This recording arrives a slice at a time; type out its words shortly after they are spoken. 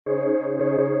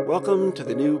Welcome to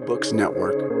the New Books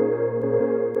Network.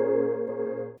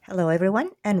 Hello, everyone,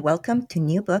 and welcome to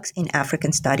New Books in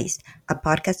African Studies, a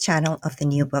podcast channel of the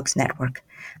New Books Network.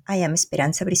 I am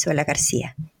Esperanza Brizuela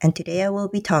Garcia, and today I will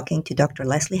be talking to Dr.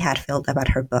 Leslie Hadfield about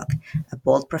her book, A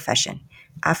Bold Profession,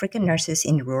 African Nurses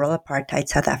in Rural Apartheid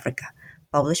South Africa,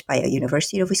 published by a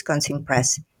University of Wisconsin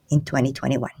Press in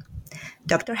 2021.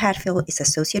 Dr. Hadfield is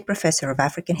Associate Professor of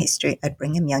African History at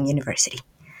Brigham Young University.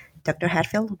 Dr.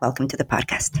 Hadfield, welcome to the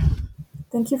podcast.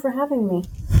 Thank you for having me.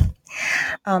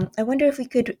 I wonder if we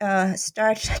could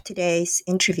start today's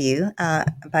interview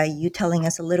by you telling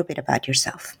us a little bit about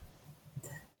yourself.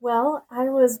 Well, I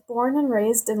was born and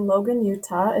raised in Logan,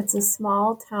 Utah. It's a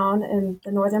small town in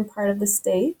the northern part of the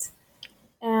state.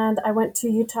 And I went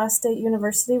to Utah State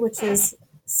University, which is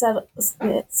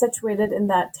situated in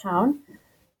that town.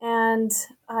 And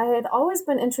I had always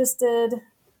been interested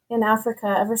in Africa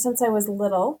ever since I was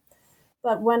little.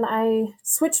 But when I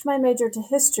switched my major to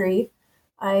history,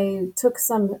 I took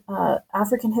some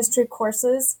African history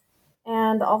courses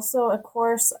and also a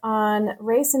course on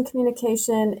race and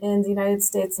communication in the United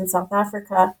States and South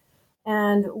Africa.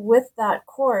 And with that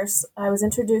course, I was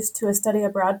introduced to a study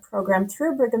abroad program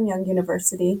through Brigham Young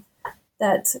University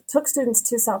that took students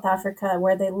to South Africa,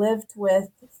 where they lived with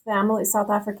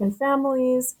South African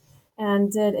families,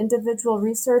 and did individual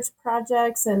research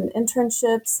projects and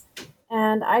internships.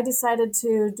 And I decided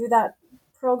to do that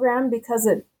program because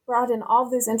it brought in all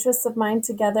of these interests of mine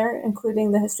together,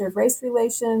 including the history of race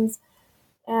relations.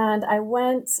 And I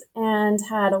went and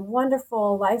had a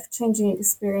wonderful, life-changing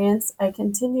experience. I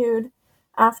continued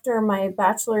after my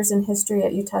bachelor's in history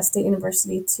at Utah State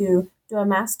University to do a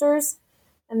master's,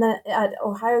 and then at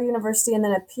Ohio University, and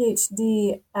then a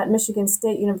PhD at Michigan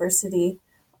State University,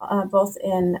 both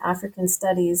in African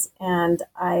studies. And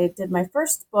I did my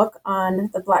first book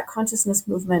on the Black consciousness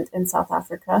movement in South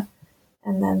Africa.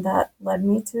 And then that led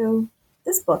me to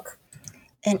this book.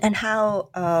 And how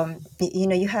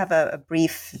you have a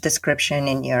brief description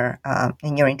in your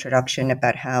introduction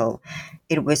about how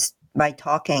it was by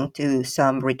talking to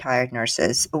some retired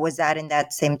nurses. Was that in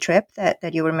that same trip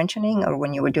that you were mentioning, or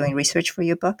when you were doing research for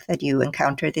your book, that you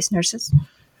encountered these nurses?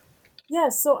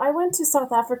 Yes, so I went to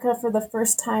South Africa for the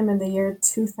first time in the year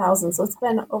 2000. So it's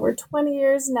been over 20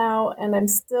 years now, and I'm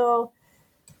still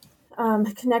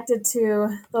connected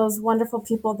to those wonderful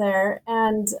people there.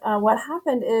 And what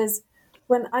happened is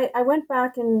when I went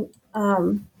back in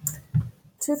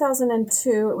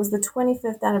 2002, it was the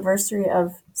 25th anniversary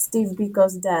of Steve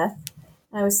Biko's death.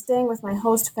 I was staying with my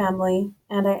host family,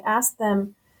 and I asked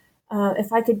them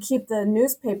if I could keep the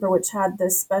newspaper, which had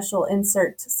this special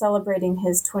insert celebrating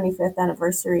his 25th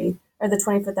anniversary, or the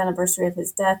 25th anniversary of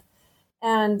his death.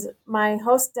 And my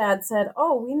host dad said,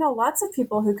 "Oh, we know lots of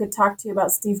people who could talk to you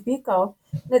about Steve Biko."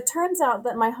 And it turns out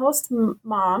that my host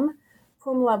mom,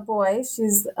 Pumla Boy,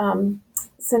 she's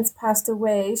since passed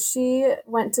away. She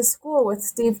went to school with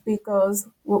Steve Biko's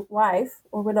wife,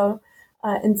 or widow,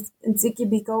 Ntsiki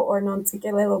Biko, or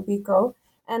Nontsikelelo Biko,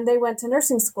 and they went to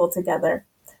nursing school together.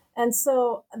 And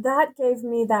so that gave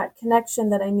me that connection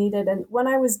that I needed. And when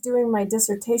I was doing my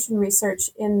dissertation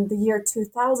research in the year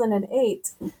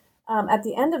 2008, at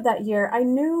the end of that year, I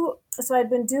knew, so I'd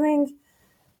been doing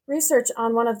research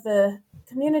on one of the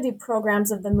community programs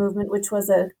of the movement, which was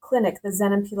a clinic, the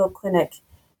Zenampilo Clinic.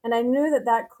 And I knew that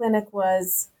that clinic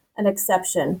was an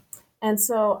exception. And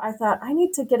so I thought, I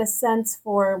need to get a sense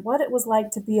for what it was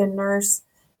like to be a nurse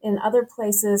in other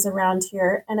places around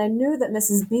here. And I knew that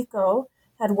Mrs. Biko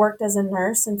had worked as a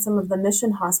nurse in some of the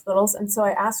mission hospitals. And so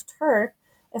I asked her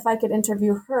if I could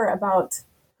interview her about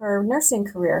her nursing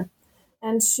career.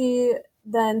 And she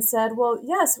then said, "Well,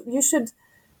 yes, you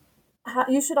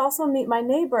should also meet my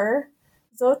neighbor,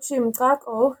 Zochi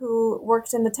Mkako, who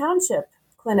worked in the township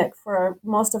clinic for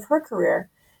most of her career."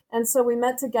 And so we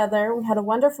met together. We had a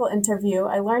wonderful interview.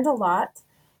 I learned a lot.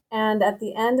 And at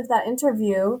the end of that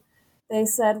interview, they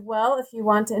said, "Well, if you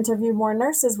want to interview more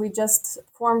nurses, we just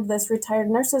formed this Retired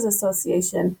Nurses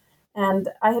Association."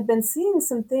 And I had been seeing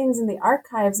some things in the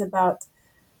archives about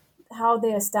how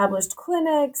they established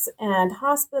clinics and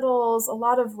hospitals, a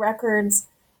lot of records.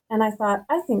 And I thought,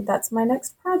 I think that's my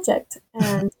next project.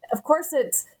 And of course,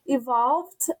 it's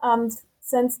evolved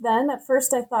since then. At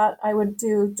first, I thought I would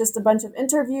do just a bunch of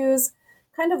interviews,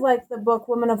 kind of like the book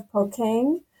Woman of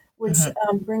Pokang, which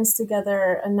brings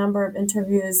together a number of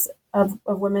interviews of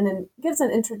women and gives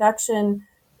an introduction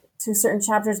to certain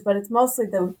chapters, but it's mostly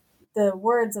the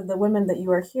words of the women that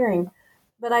you are hearing.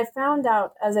 But I found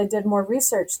out as I did more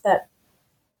research that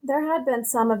there had been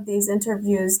some of these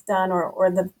interviews done or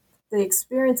the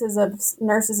experiences of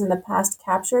nurses in the past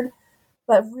captured,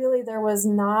 but really there was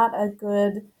not a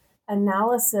good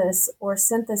analysis or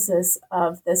synthesis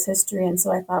of this history. And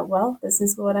so I thought, well, this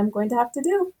is what I'm going to have to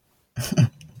do.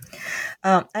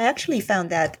 I actually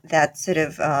found that sort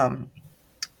of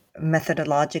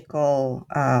methodological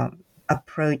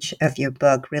approach of your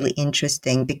book really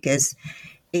interesting because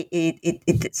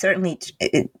it certainly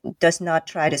it does not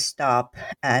try to stop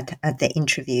at the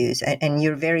interviews, and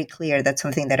you're very clear. That's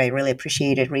something that I really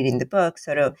appreciated reading the book,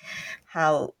 sort of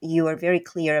how you are very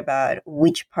clear about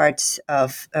which parts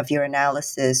of your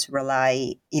analysis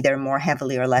rely either more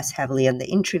heavily or less heavily on the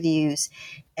interviews,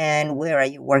 and where are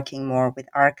you working more with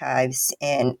archives,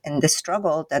 and the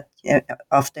struggle that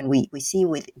often we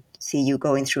see you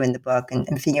going through in the book,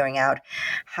 and figuring out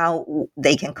how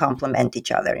they can complement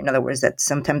each other. In other words, that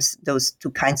sometimes those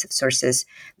two kinds of sources,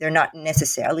 they're not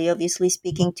necessarily obviously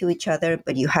speaking to each other,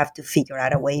 but you have to figure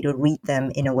out a way to read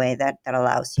them in a way that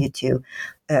allows you to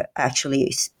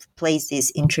actually place these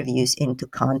interviews into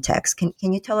context.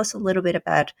 Can you tell us a little bit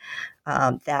about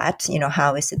that?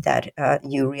 How is it that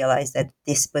you realized that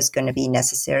this was going to be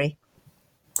necessary?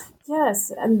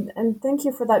 Yes, and thank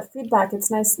you for that feedback. It's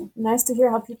nice to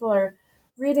hear how people are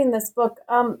reading this book.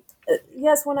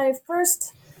 Yes, when I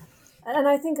first, and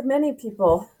I think many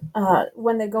people,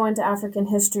 when they go into African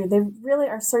history, they really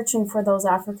are searching for those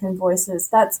African voices.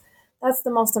 That's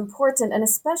the most important, and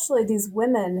especially these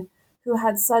women who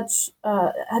had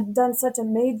done such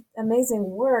amazing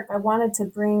work. I wanted to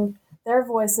bring their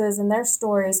voices and their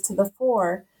stories to the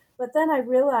fore. But then I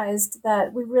realized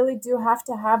that we really do have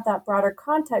to have that broader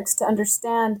context to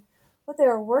understand what they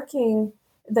were working,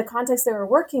 the context they were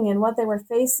working in, what they were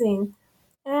facing.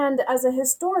 And as a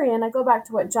historian, I go back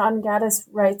to what John Gaddis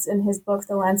writes in his book,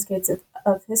 The Landscapes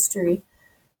of History,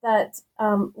 that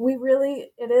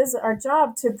it is our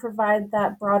job to provide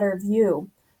that broader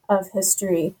view of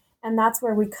history. And that's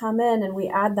where we come in and we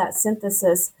add that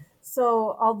synthesis.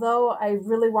 So although I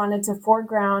really wanted to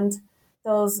foreground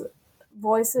those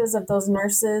voices of those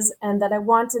nurses, and that I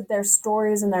wanted their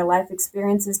stories and their life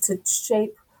experiences to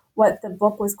shape what the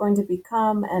book was going to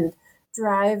become and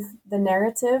drive the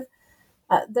narrative,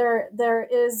 there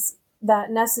is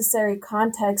that necessary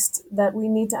context that we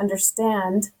need to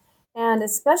understand. And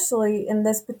especially in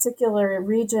this particular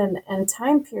region and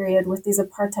time period with these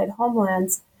apartheid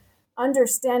homelands,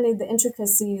 understanding the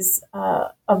intricacies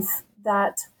of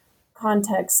that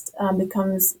context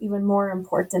becomes even more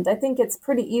important. I think it's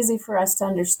pretty easy for us to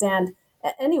understand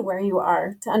anywhere you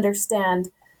are, to understand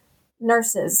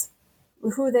nurses,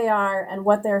 who they are and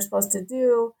what they're supposed to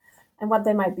do and what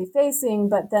they might be facing,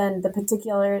 but then the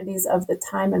particularities of the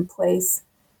time and place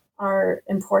are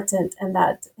important, and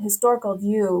that historical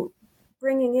view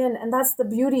bringing in, and that's the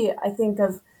beauty, I think,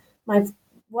 of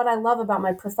what I love about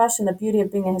my profession, the beauty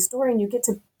of being a historian. You get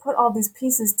to put all these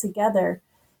pieces together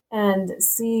and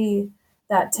see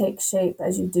that take shape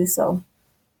as you do so.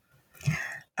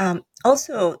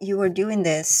 Also, you were doing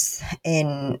this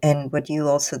in what you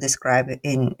also describe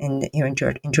in your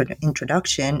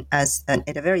introduction as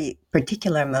at a very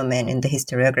particular moment in the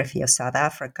historiography of South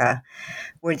Africa,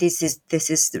 where this is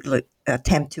the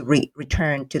attempt to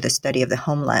return to the study of the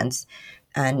homelands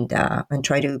and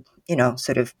try to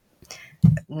sort of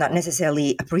not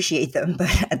necessarily appreciate them, but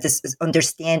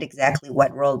understand exactly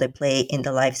what role they play in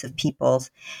the lives of peoples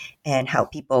and how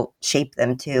people shape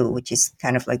them too, which is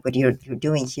kind of like what you're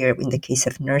doing here in the case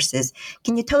of nurses.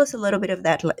 Can you tell us a little bit of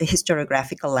that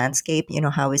historiographical landscape?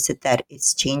 How is it that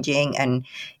it's changing, and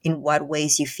in what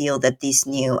ways you feel that this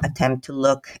new attempt to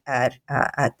look at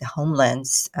the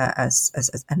homelands as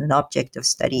an object of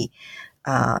study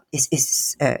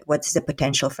what's the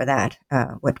potential for that?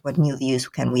 What new views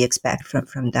can we expect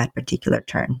from that particular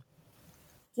turn?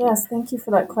 Yes, thank you for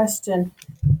that question.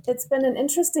 It's been an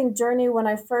interesting journey. When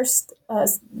I first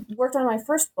worked on my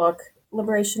first book,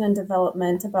 Liberation and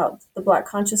Development, about the Black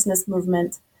consciousness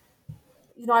movement,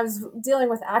 I was dealing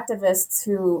with activists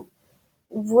who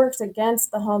worked against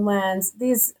the homelands.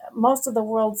 Most of the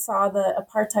world saw the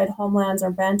apartheid homelands,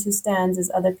 or Bantustans,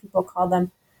 as other people call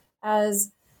them,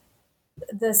 as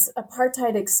this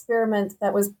apartheid experiment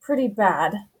that was pretty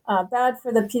bad. Bad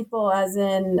for the people, as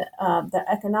in the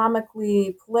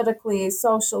economically, politically,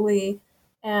 socially,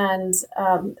 and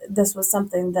this was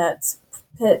something that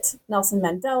pit Nelson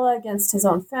Mandela against his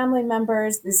own family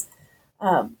members. These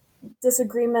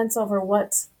disagreements over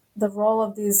what the role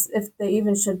of these, if they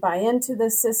even should buy into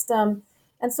this system.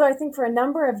 And so I think for a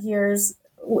number of years,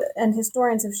 and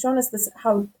historians have shown us this,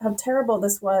 how terrible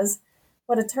this was,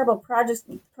 what a terrible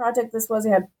project this was.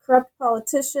 We had corrupt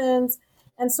politicians,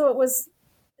 and so it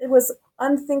was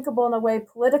unthinkable in a way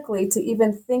politically to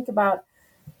even think about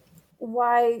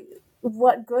why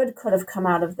what good could have come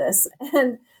out of this.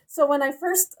 And so when I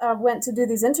first went to do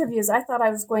these interviews, I thought I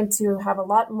was going to have a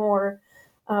lot more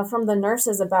from the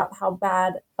nurses about how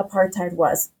bad apartheid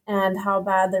was and how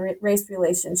bad the race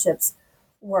relationships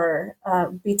were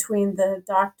between the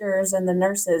doctors and the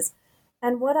nurses.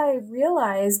 And what I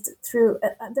realized through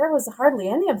there was hardly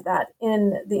any of that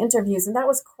in the interviews, and that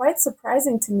was quite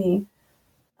surprising to me.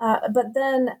 But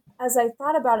then, as I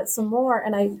thought about it some more,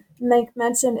 and I make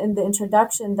mention in the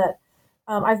introduction that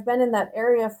I've been in that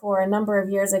area for a number of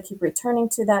years. I keep returning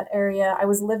to that area. I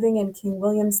was living in King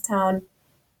Williamstown,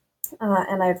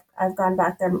 and I've gone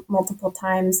back there multiple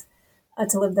times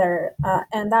to live there,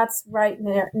 and that's right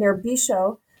near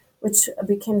Bisho, which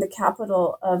became the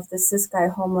capital of the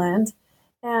Ciskei homeland.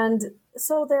 And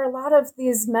so there are a lot of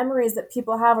these memories that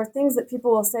people have, or things that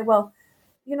people will say, well,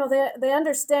 they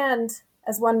understand,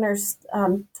 as one nurse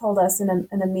told us in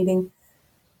a meeting,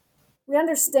 we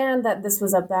understand that this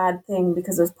was a bad thing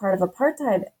because it was part of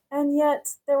apartheid, and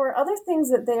yet there were other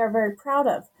things that they are very proud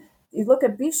of. You look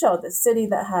at Bisho, the city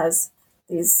that has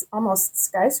these almost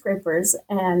skyscrapers,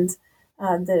 and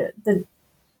the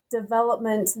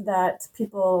development that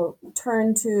people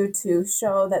turn to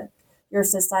show that your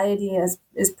society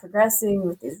is progressing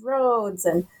with these roads.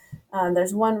 And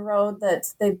there's one road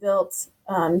that they built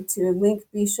to link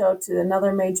Bisho to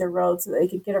another major road so they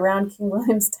could get around King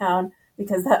Williamstown,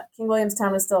 because that King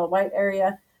Williamstown is still a white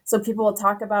area. So people will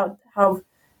talk about how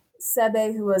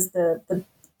Sebe, who was the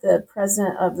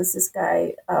president of the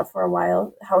Ciskei for a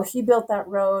while, how he built that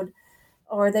road.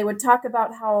 Or they would talk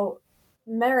about how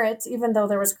merit, even though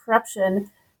there was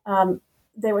corruption,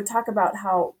 they would talk about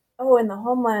how, in the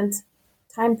homeland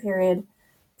time period,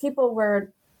 people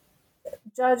were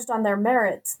judged on their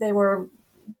merits. They were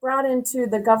brought into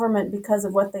the government because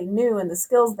of what they knew and the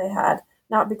skills they had,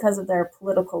 not because of their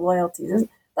political loyalties.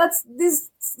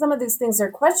 Some of these things are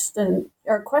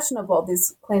questionable,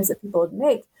 these claims that people would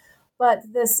make.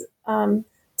 But this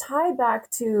tie back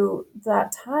to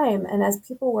that time, and as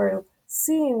people were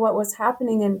seeing what was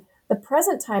happening in the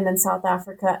present time in South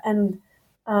Africa, and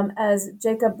as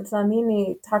Jacob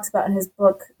Dlamini talks about in his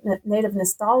book, Native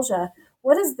Nostalgia,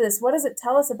 what is this? What does it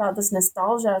tell us about this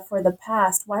nostalgia for the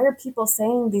past? Why are people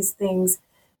saying these things?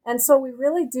 And so we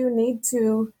really do need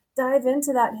to dive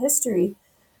into that history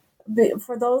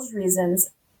for those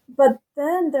reasons. But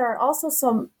then there are also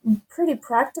some pretty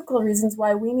practical reasons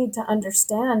why we need to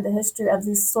understand the history of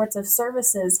these sorts of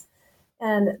services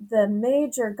and the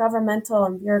major governmental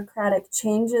and bureaucratic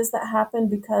changes that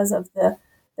happened because of the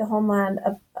homeland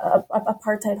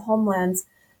apartheid homelands.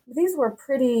 These were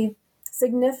pretty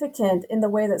significant in the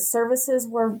way that services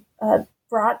were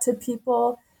brought to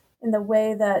people, in the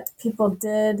way that people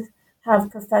did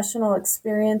have professional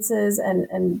experiences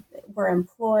and were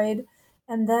employed.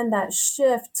 And then that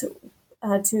shift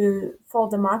to full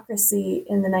democracy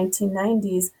in the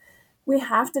 1990s, we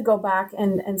have to go back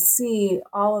and see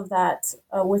all of that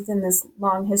within this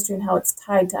long history and how it's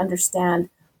tied to understand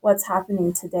what's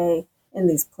happening today in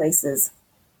these places.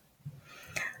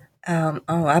 Oh,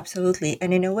 absolutely.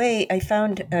 And in a way, I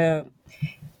found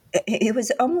it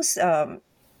was almost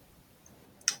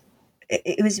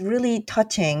it was really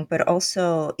touching, but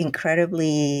also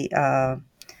incredibly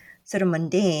sort of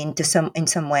mundane in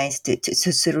some ways to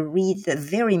sort of read the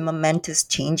very momentous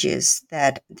changes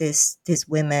that these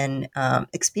women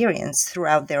experience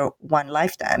throughout their one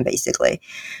lifetime, basically.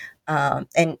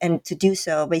 And to do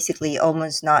so basically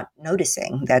almost not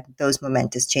noticing that those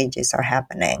momentous changes are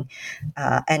happening,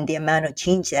 and the amount of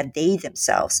change that they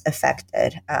themselves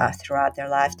affected throughout their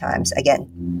lifetimes, again,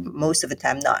 most of the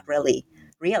time not really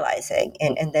realizing,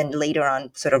 and then later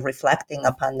on sort of reflecting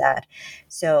upon that.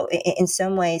 So in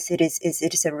some ways it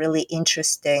is a really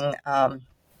interesting,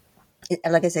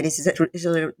 like I said, it's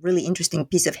a really interesting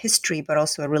piece of history, but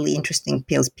also a really interesting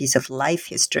piece of life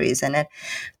history, isn't it?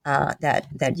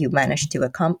 That you managed to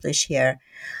accomplish here.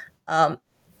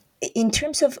 In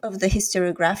terms of the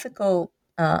historiographical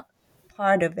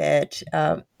part of it,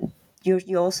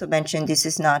 you also mentioned this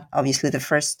is not obviously the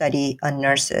first study on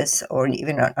nurses or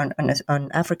even on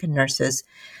African nurses.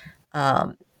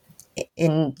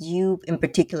 And you in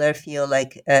particular feel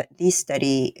like this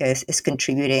study is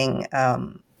contributing,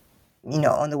 on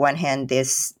the one hand,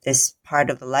 this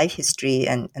part of the life history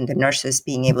and the nurses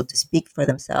being able to speak for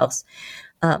themselves.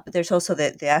 But there's also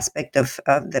the aspect of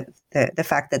the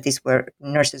fact that these were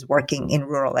nurses working in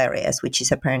rural areas, which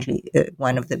is apparently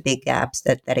one of the big gaps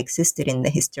that existed in the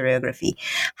historiography.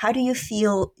 How do you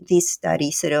feel this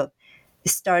study sort of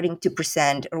is starting to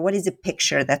present, or what is the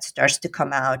picture that starts to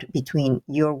come out between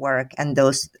your work and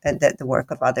the work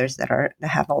of others that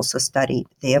have also studied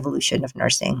the evolution of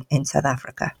nursing in South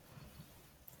Africa?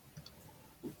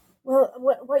 Well,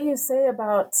 what you say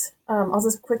about, I'll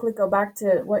just quickly go back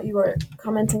to what you were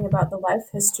commenting about the life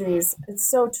histories. It's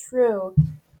so true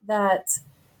that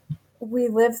we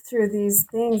lived through these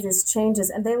things, these changes,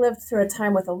 and they lived through a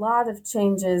time with a lot of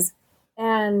changes,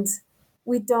 and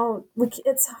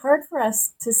it's hard for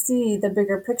us to see the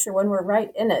bigger picture when we're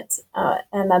right in it,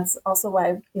 and that's also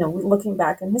why, looking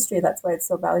back in history, that's why it's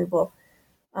so valuable.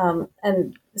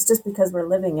 And it's just because we're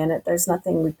living in it. There's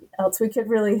nothing else we could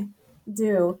really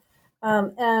do.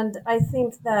 And I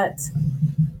think that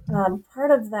part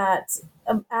of that,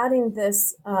 adding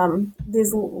these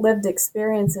lived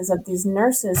experiences of these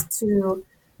nurses to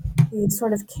the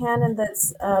sort of canon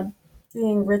that's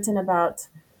being written about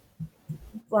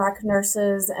Black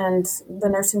nurses and the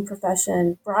nursing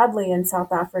profession broadly in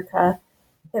South Africa,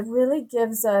 it really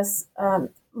gives us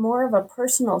more of a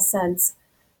personal sense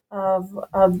of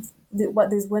what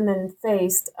these women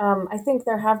faced. I think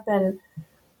there have been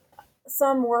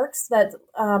some works that,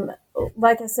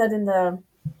 like I said in the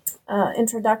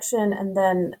introduction, and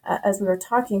then as we were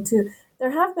talking too,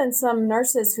 there have been some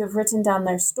nurses who have written down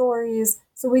their stories.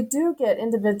 So we do get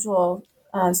individual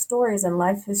stories and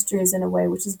life histories in a way,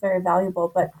 which is very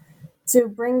valuable. But to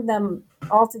bring them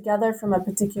all together from a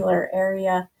particular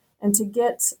area and to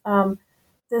get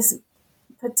this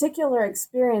particular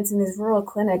experience in these rural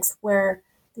clinics where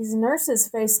these nurses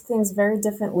faced things very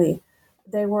differently.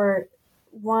 They were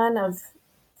one of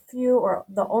few or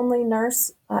the only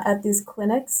nurse at these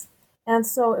clinics. And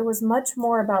so it was much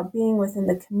more about being within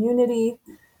the community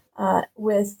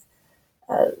with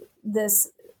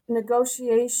this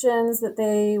negotiations that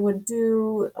they would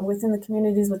do within the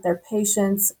communities with their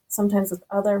patients, sometimes with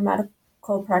other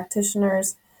medical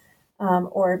practitioners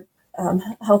or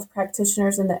health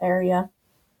practitioners in the area.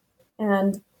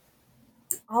 And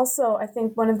also, I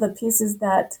think one of the pieces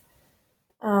that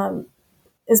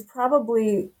is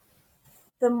probably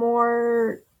the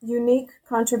more unique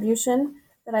contribution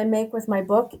that I make with my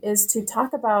book is to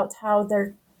talk about how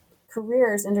their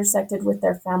careers intersected with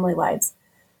their family lives.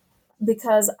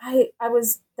 Because that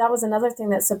was another thing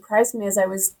that surprised me as I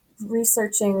was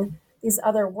researching these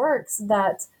other works,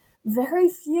 that very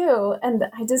few, and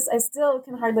I still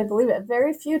can hardly believe it,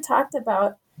 very few talked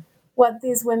about what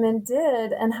these women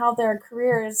did and how their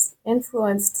careers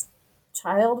influenced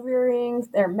child rearing,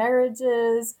 their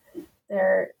marriages,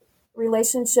 their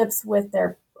relationships with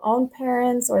their own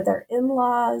parents or their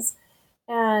in-laws.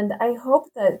 And I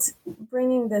hope that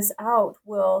bringing this out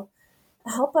will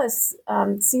help us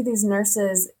see these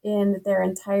nurses in their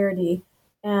entirety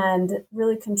and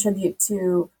really contribute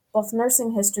to both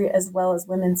nursing history as well as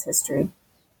women's history.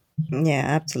 Yeah,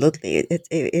 absolutely.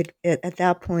 At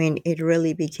that point, it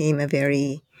really became a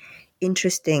very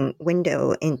interesting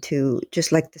window into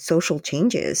just like the social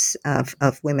changes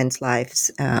of women's lives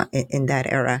in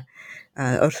that era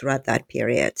or throughout that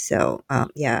period. So,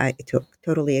 yeah,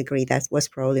 totally agree. That was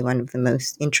probably one of the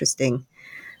most interesting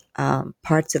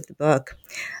parts of the book.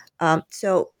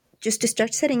 So, just to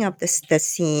start setting up the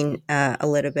scene a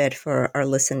little bit for our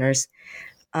listeners,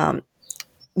 um,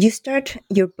 you start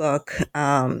your book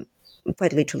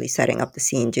quite literally setting up the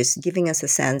scene, just giving us a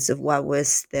sense of what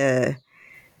was the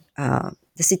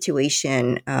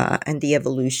situation and the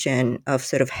evolution of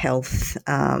sort of health,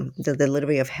 the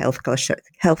delivery of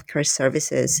healthcare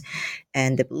services,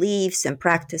 and the beliefs and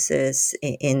practices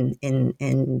in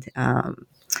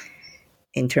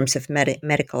terms of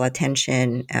medical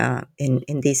attention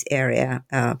in this area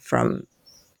from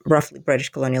roughly British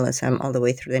colonialism all the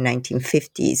way through the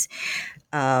 1950s.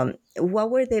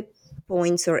 What were the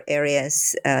points or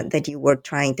areas that you were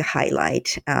trying to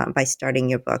highlight by starting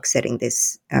your book, setting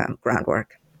this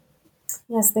groundwork?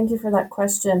 Yes, thank you for that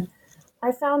question.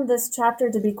 I found this chapter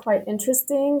to be quite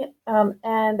interesting,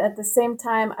 and at the same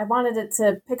time, I wanted it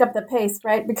to pick up the pace,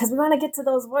 right? Because we want to get to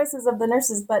those voices of the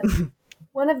nurses. But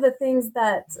one of the things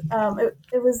that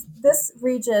it was this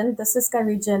region, the Ciskei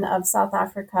region of South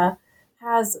Africa,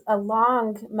 has a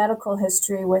long medical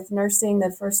history with nursing.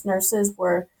 The first nurses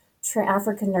were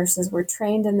African nurses were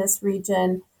trained in this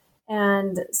region.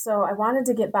 And so I wanted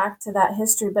to get back to that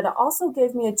history, but it also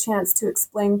gave me a chance to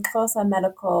explain Xhosa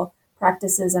medical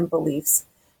practices and beliefs.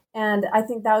 And I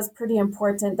think that was pretty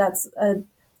important. That's a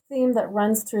theme that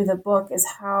runs through the book, is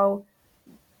how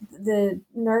the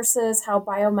nurses, how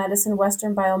biomedicine,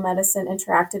 Western biomedicine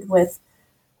interacted with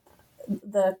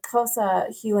the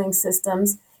Xhosa healing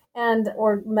systems and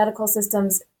or medical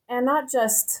systems, and not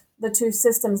just the two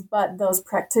systems, but those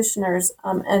practitioners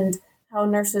and how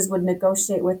nurses would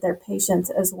negotiate with their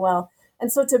patients as well.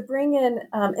 And so to bring in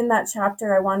that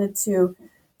chapter, I wanted to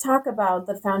talk about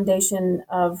the foundation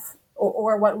of,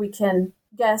 or what we can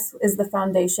guess is the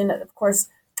foundation. Of course,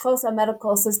 Xhosa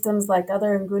medical systems, like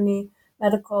other Nguni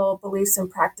medical beliefs and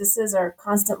practices, are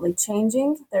constantly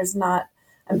changing. There's not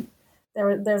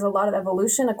there's a lot of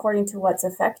evolution according to what's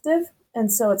effective,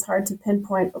 and so it's hard to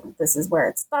pinpoint, oh, this is where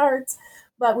it starts.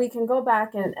 But we can go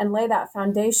back and lay that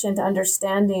foundation to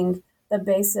understanding the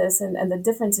basis and the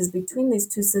differences between these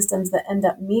two systems that end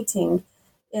up meeting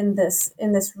in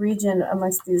this region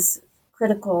amongst these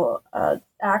critical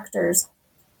actors.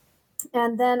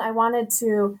 And then I wanted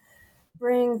to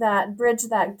bridge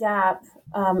that gap,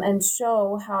 and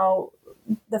show how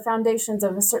the foundations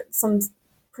of some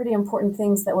pretty important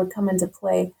things that would come into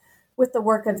play with the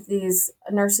work of these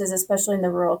nurses, especially in the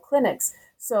rural clinics.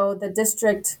 So the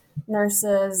district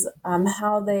nurses,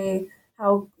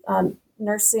 how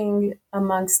nursing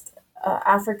amongst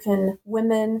African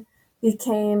women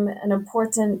became an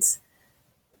important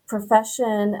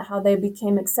profession, how they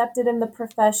became accepted in the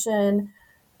profession,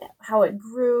 how it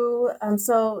grew.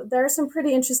 So there are some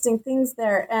pretty interesting things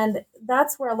there. And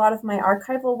that's where a lot of my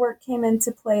archival work came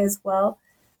into play as well,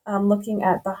 looking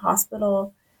at the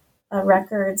hospital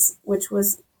records, which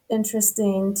was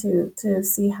interesting to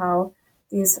see how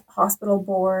these hospital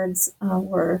boards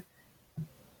were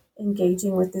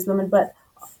engaging with these women, but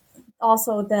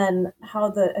also then how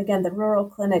the rural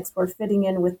clinics were fitting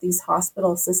in with these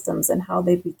hospital systems and how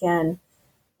they began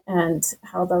and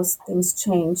how those things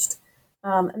changed.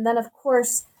 And then, of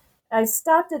course, I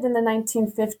stopped it in the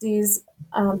 1950s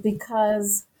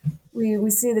because we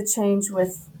see the change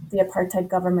with the apartheid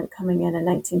government coming in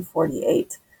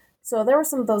 1948. So there were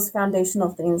some of those foundational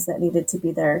things that needed to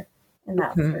be there in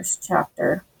that first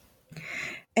chapter.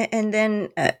 And then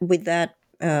with that,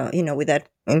 with that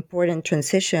important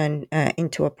transition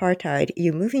into apartheid,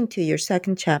 you move into your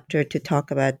second chapter to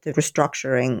talk about the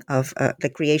restructuring of the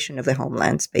creation of the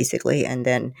homelands, basically, and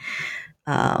then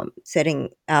setting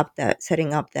up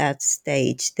that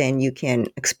stage. Then you can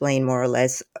explain more or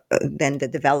less then the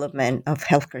development of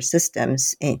healthcare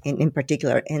systems, in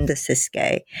particular in the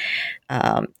Ciskei.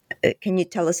 Can you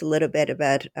tell us a little bit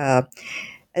about?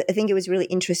 I think it was really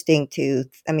interesting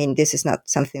this is not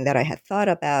something that I had thought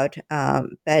about,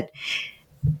 but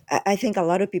I think a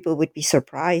lot of people would be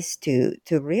surprised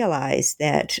to realize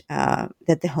that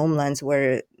that the homelands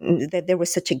that there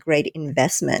was such a great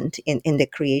investment in the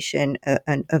creation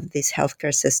of these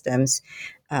healthcare systems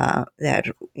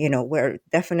that were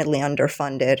definitely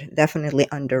underfunded, definitely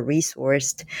under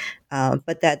resourced,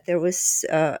 but that there was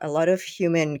a lot of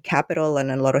human capital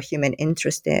and a lot of human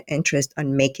interest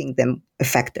on making them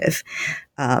effective.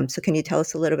 So can you tell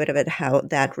us a little bit about how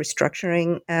that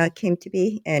restructuring came to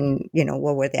be, and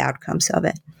what were the outcomes of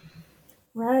it?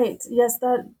 Right. Yes,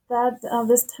 that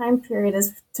this time period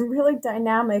is really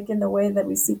dynamic in the way that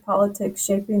we see politics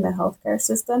shaping the healthcare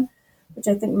system, which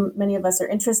I think many of us are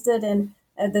interested in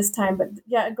at this time. But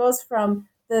yeah, it goes from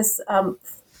this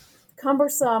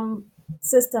cumbersome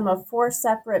system of 4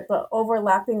 separate but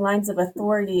overlapping lines of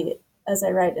authority, as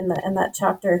I write in that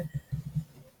chapter,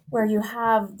 where you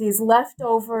have these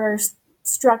leftover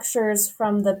structures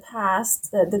from the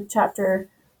past that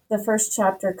the first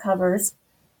chapter covers.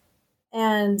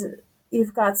 And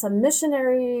you've got some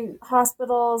missionary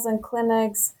hospitals and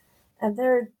clinics, and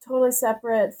they're totally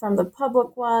separate from the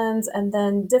public ones, and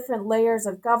then different layers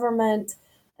of government.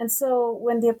 And so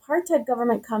when the apartheid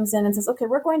government comes in and says, okay,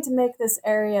 we're going to make this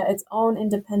area its own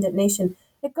independent nation,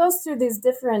 it goes through these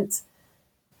different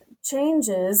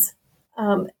changes,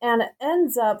 and it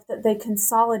ends up that they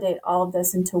consolidate all of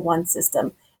this into one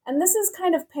system. And this is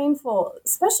kind of painful,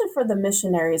 especially for the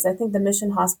missionaries. I think the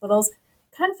mission hospitals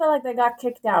kind of felt like they got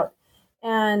kicked out.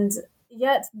 And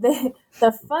yet the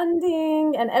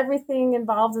funding and everything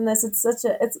involved in this, it's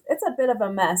a bit of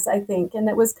a mess, I think. And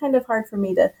it was kind of hard for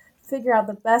me to figure out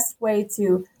the best way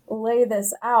to lay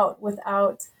this out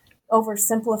without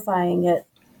oversimplifying it,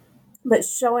 but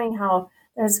showing how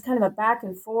there's kind of a back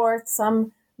and forth.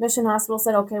 Some mission hospitals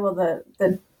said, okay, well,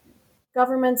 the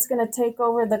government's going to take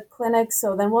over the clinics,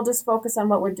 so then we'll just focus on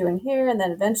what we're doing here. And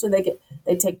then eventually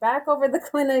they take back over the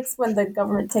clinics when the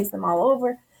government takes them all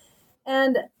over.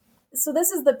 And so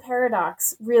this is the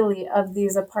paradox, really, of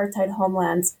these apartheid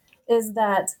homelands, is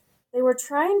that they were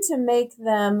trying to make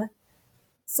them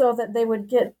so that they would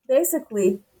get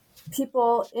basically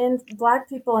Black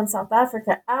people in South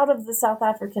Africa out of the South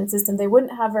African system. They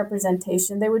wouldn't have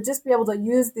representation. They would just be able to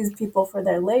use these people for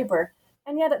their labor.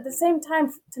 And yet at the same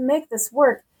time, to make this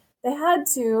work, they had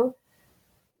to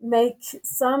make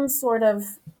some sort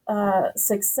of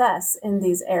success in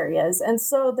these areas. And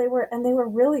so they were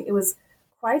really, it was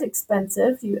quite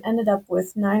expensive. You ended up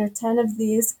with 9 or 10 of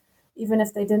these. Even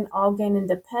if they didn't all gain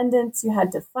independence, you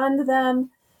had to fund them.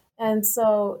 And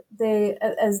so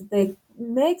as they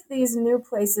make these new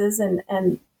places,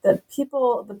 and the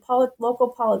people, local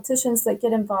politicians that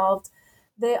get involved,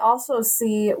 they also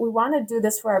see we want to do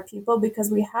this for our people because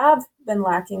we have been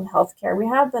lacking healthcare. We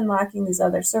have been lacking these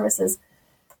other services.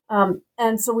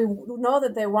 And so we know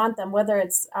that they want them, whether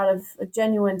it's out of a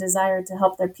genuine desire to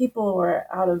help their people or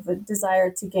out of a desire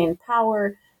to gain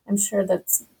power. I'm sure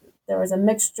that there was a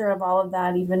mixture of all of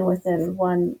that, even within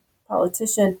one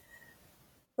politician.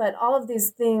 But all of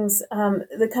these things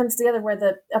that comes together where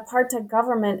the apartheid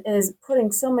government is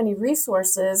putting so many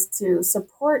resources to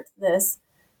support this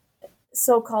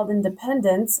so-called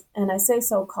independence. And I say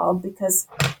so-called because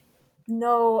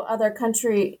no other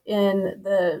country in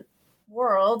the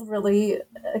world really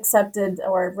accepted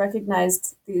or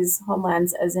recognized these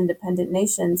homelands as independent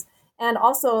nations. And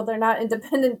also, they're not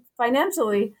independent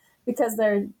financially because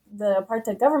the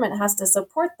apartheid government has to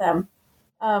support them.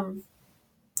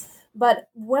 But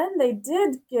when they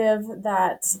did give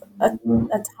that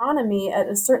autonomy at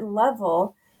a certain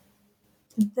level,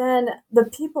 then the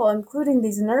people, including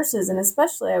these nurses, and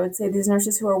especially I would say these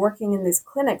nurses who are working in these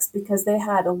clinics, because they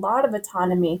had a lot of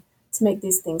autonomy to make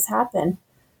these things happen,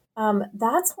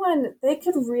 that's when they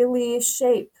could really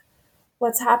shape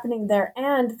what's happening there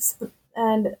and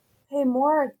pay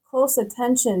more close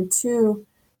attention to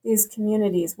these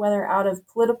communities, whether out of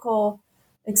political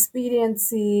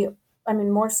expediency. I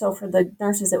mean, more so for the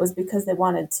nurses, it was because they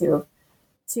wanted to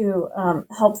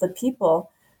help the people.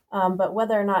 But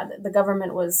whether or not the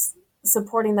government was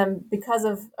supporting them because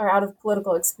of or out of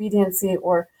political expediency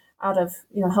or out of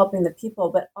helping the people,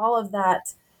 but all of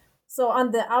that. So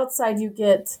on the outside, you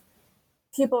get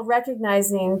people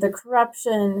recognizing the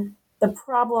corruption, the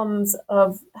problems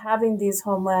of having these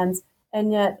homelands,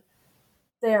 and yet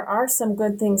there are some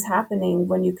good things happening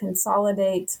when you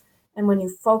consolidate and when you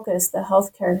focus the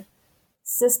healthcare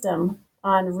system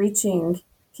on reaching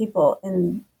people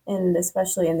in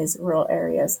especially in these rural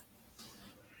areas.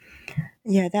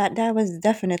 Yeah, that was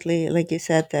definitely, like you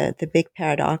said, the big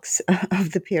paradox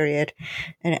of the period,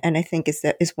 and I think is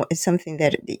something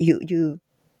that you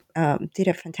did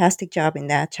a fantastic job in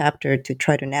that chapter to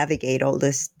try to navigate all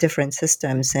these different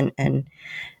systems and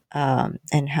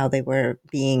how they were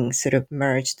being sort of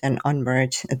merged and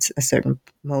unmerged at a certain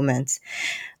moments.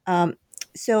 Um,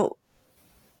 so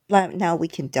now we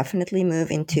can definitely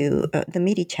move into the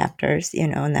meaty chapters,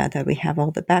 now that we have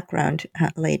all the background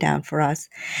laid down for us.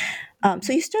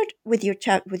 So you start with your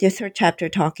third chapter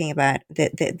talking about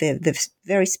the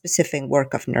very specific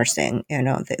work of nursing,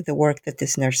 the work that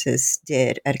these nurses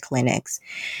did at clinics.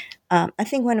 I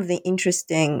think one of the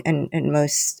interesting and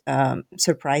most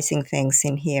surprising things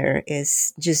in here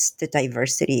is just the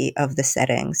diversity of the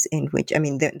settings in which, I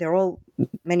mean, they're all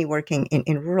many working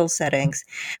in rural settings,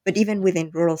 but even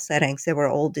within rural settings, there were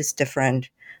all these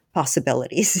different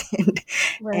possibilities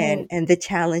Right. and the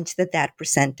challenge that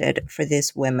presented for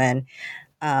these women.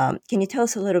 Can you tell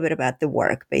us a little bit about the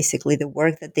work, basically the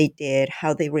work that they did,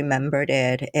 how they remembered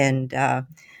it, and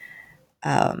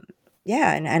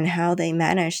yeah, and how they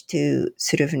managed to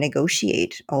sort of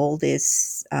negotiate all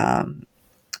this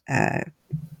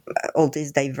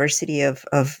diversity of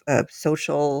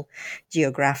social,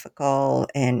 geographical,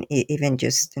 and even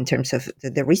just in terms of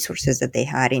the resources that they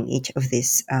had in each of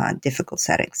these difficult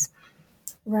settings.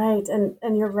 Right.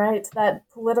 And you're right. That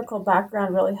political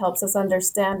background really helps us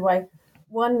understand why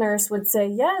one nurse would say,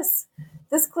 yes,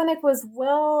 this clinic was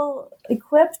well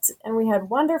equipped and we had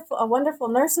a wonderful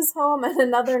nurses home. And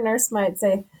another nurse might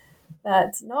say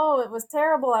that, no, it was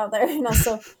terrible out there.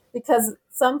 So because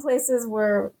some places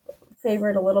were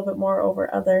favored a little bit more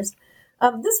over others.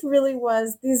 This really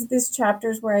was these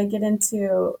chapters where I get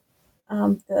into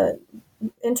the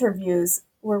interviews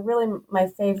were really my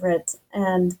favorite.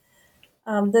 And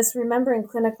this Remembering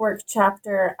Clinic Work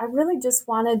chapter,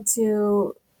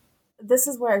 this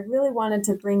is where I really wanted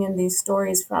to bring in these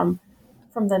stories from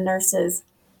the nurses.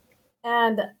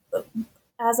 And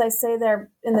as I say there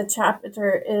in the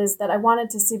chapter, is that I wanted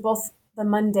to see both the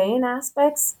mundane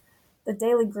aspects, the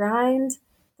daily grind,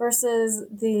 versus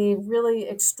the really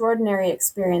extraordinary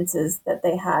experiences that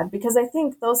they had. Because I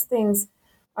think those things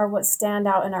are what stand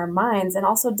out in our minds and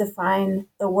also define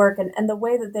the work. And the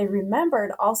way that they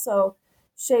remembered also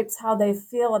shapes how they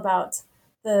feel about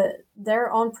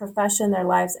their own profession, their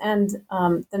lives, and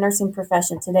the nursing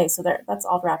profession today. So that's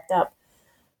all wrapped up.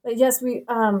 But yes,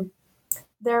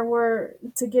 there were,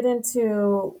 to get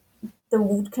into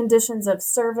the conditions of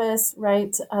service,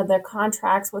 right? Their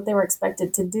contracts, what they were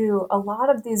expected to do. A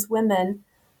lot of these women,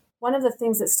 one of the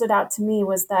things that stood out to me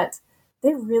was that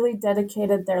they really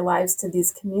dedicated their lives to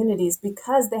these communities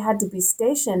because they had to be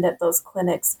stationed at those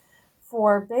clinics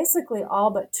for basically all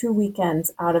but 2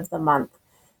 weekends out of the month.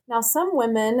 Now, some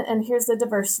women, and here's the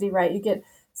diversity, right? You get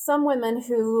some women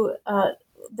who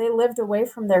they lived away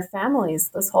from their families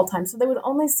this whole time. So they would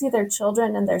only see their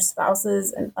children and their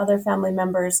spouses and other family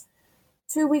members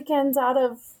 2 weekends out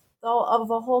of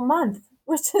a whole month,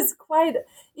 which is quite,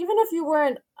 even if you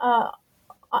weren't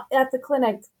at the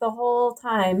clinic the whole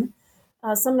time.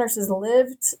 Some nurses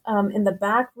lived in the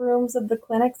back rooms of the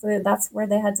clinic, so that's where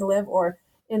they had to live, or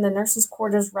in the nurses'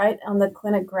 quarters right on the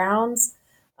clinic grounds.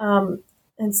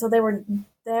 And so they were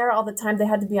there all the time. They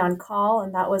had to be on call,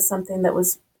 and that was something that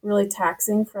was really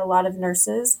taxing for a lot of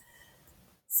nurses.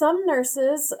 Some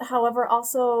nurses, however,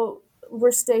 also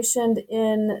were stationed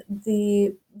in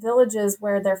the villages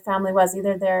where their family was,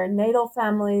 either their natal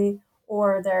family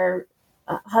or their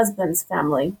husband's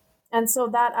family. And so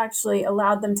that actually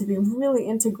allowed them to be really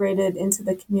integrated into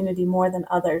the community more than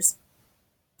others.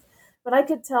 But I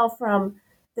could tell from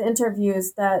the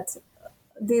interviews that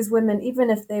these women, even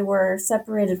if they were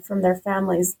separated from their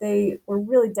families, they were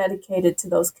really dedicated to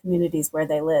those communities where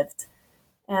they lived.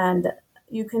 And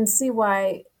you can see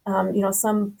why,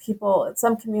 some people,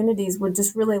 some communities would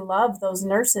just really love those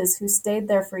nurses who stayed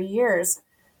there for years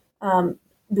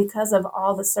because of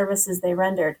all the services they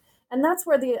rendered. And that's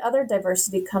where the other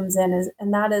diversity comes in,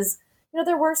 and that is,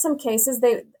 there were some cases,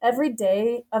 every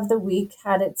day of the week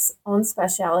had its own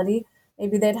specialty.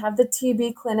 Maybe they'd have the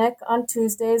TB clinic on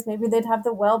Tuesdays. Maybe they'd have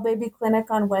the well baby clinic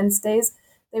on Wednesdays.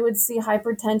 They would see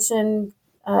hypertension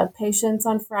patients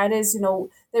on Fridays.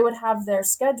 They would have their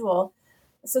schedule.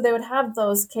 So they would have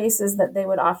those cases that they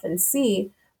would often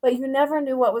see, but you never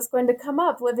knew what was going to come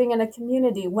up living in a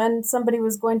community, when somebody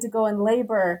was going to go in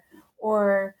labor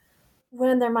or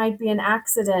when there might be an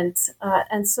accident.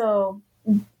 And so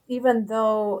even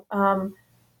though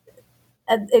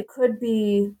it could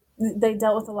be, they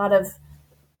dealt with a lot of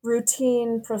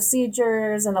routine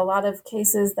procedures and a lot of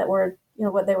cases that were,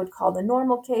 what they would call the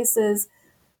normal cases,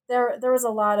 there was a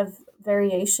lot of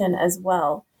variation as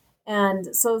well.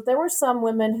 And so there were some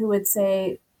women who would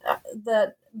say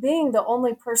that being the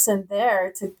only person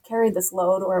there to carry this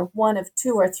load, or one of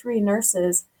 2 or 3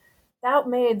 nurses, that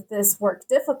made this work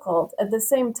difficult. At the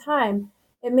same time,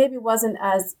 it maybe wasn't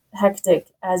as hectic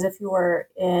as if you were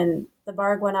in the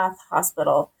Baragwanath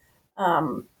Hospital,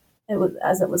 it was,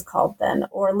 as it was called then,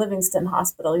 or Livingston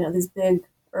Hospital, these big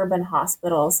urban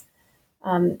hospitals.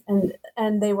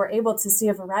 And they were able to see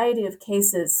a variety of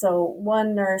cases. So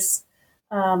one nurse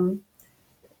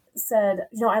said,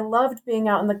 I loved being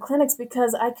out in the clinics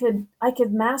because I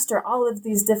could master all of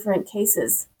these different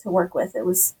cases to work with. It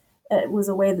was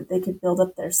a way that they could build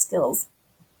up their skills.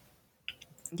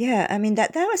 Yeah, I mean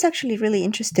that was actually really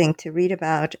interesting to read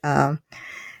about,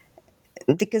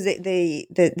 because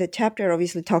the chapter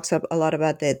obviously talks a lot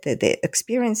about the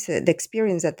experience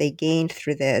that they gained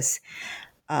through this.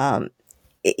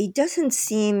 It doesn't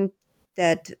seem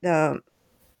that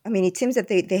it seems that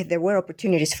there were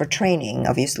opportunities for training,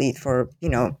 obviously, for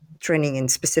training in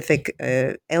specific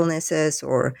illnesses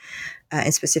or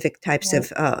in specific types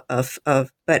Right.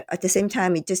 of. But at the same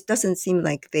time, it just doesn't seem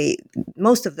like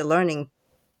most of the learning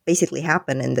basically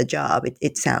happened in the job.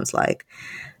 It sounds like,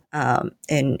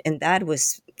 and that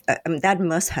was. That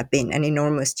must have been an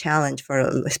enormous challenge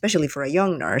especially for a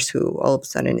young nurse who all of a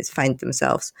sudden is find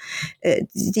themselves.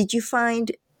 Did you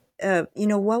find,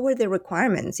 what were the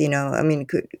requirements?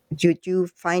 Did you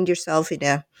find yourself in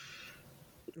a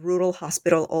rural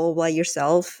hospital all by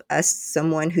yourself as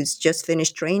someone who's just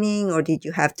finished training, or did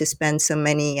you have to spend so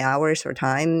many hours or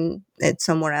time at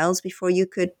somewhere else before you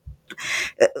could?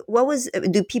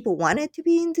 Do people want it to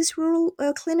be in these rural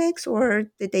clinics,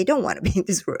 or did they don't want to be in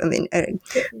this rural?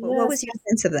 What was Yes, your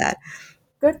sense of that?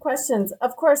 good questions.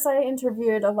 Of course, I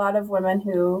interviewed a lot of women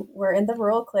who were in the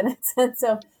rural clinics, and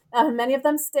so many of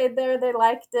them stayed there. They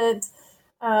liked it,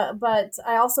 but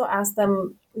I also asked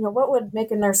them, what would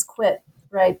make a nurse quit,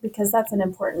 right? Because that's an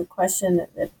important question.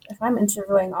 If I'm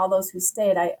interviewing all those who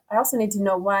stayed, I also need to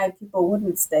know why people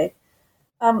wouldn't stay.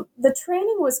 The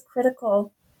training was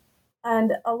critical,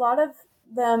 and a lot of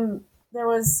them. There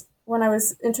was, when I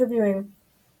was interviewing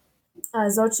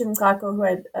Xochitl Mkako,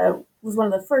 who was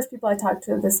one of the first people I talked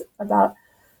to this about.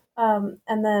 And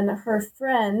then her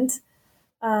friend,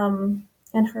 and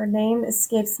her name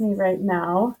escapes me right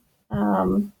now,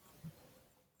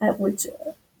 at which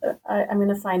I'm going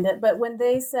to find it. But when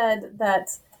they said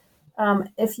that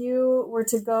if you were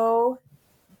to go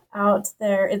out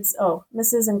there, it's,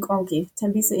 Mrs. Nkonki,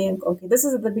 Tembisa Nkonki. This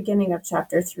is at the beginning of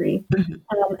chapter 3.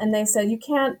 And they said you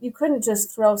couldn't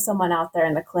just throw someone out there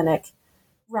in the clinic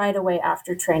right away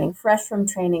after training, fresh from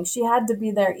training. She had to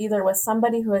be there either with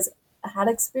somebody who has had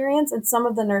experience, and some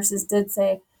of the nurses did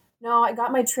say, no, I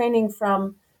got my training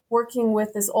from working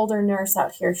with this older nurse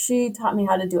out here. She taught me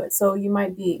how to do it. So you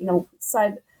might be,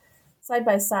 side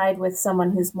by side with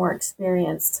someone who's more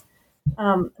experienced.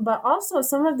 But also,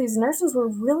 some of these nurses were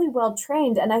really well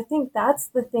trained, and I think that's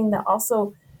the thing that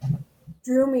also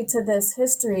drew me to this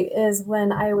history is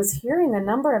when I was hearing a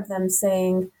number of them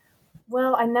saying,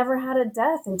 well, I never had a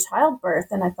death in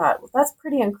childbirth. And I thought, well, that's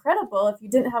pretty incredible. If you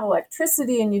didn't have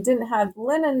electricity and you didn't have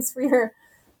linens for your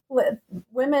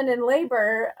women in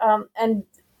labor, and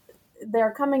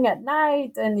they're coming at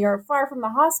night and you're far from the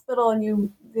hospital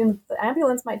and the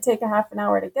ambulance might take a half an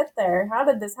hour to get there. How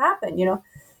did this happen?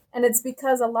 And it's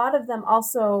because a lot of them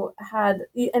also had,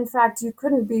 in fact, you had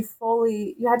to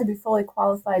be fully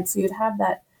qualified. So you'd have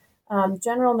that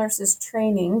general nurses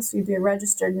training. So you'd be a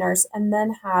registered nurse and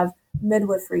then have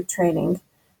midwifery training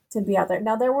to be out there.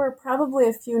 Now, there were probably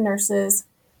a few nurses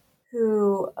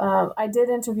who I did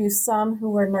interview some who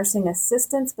were nursing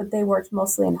assistants, but they worked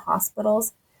mostly in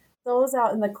hospitals. Those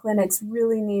out in the clinics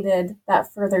really needed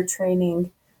that further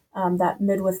training, that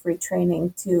midwifery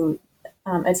training to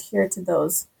adhere to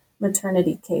those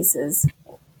maternity cases.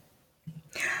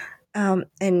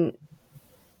 And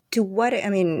to what,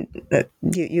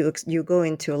 you go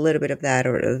into a little bit of that,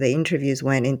 or the interviews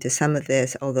went into some of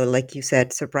this, although, like you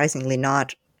said, surprisingly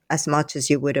not as much as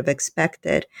you would have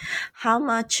expected. How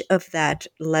much of that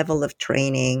level of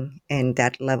training and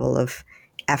that level of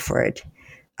effort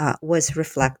was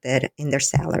reflected in their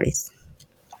salaries?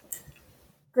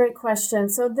 Great question.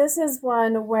 So this is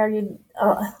one where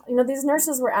these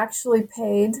nurses were actually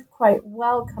paid quite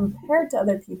well compared to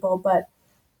other people, but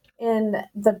in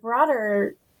the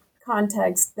broader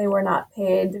context, they were not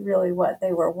paid really what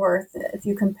they were worth if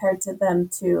you compared them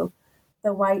to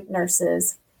the white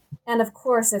nurses. And of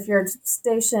course, if you're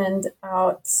stationed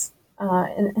out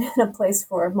in a place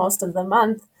for most of the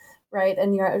month, right,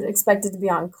 and you're expected to be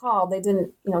on call, they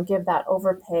didn't, give that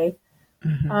overpay.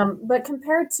 Mm-hmm. But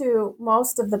compared to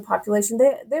most of the population,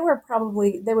 they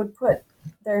would put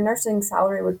their nursing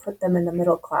salary would put them in the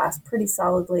middle class pretty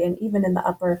solidly, and even in the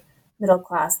upper middle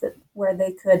class, where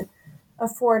they could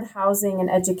afford housing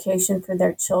and education for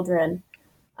their children.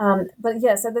 But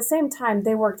yes, at the same time,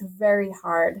 they worked very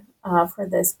hard for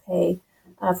this pay,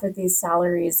 for these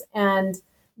salaries. And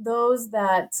those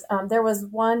there was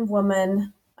one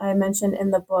woman I mentioned in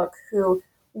the book who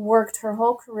worked her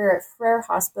whole career at Frere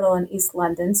Hospital in East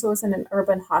London. So it was in an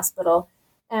urban hospital.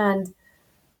 And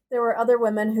there were other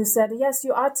women who said, yes,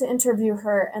 you ought to interview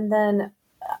her. And then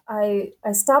I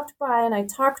stopped by and I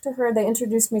talked to her. They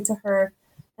introduced me to her.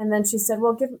 And then she said,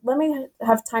 well, let me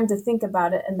have time to think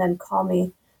about it and then call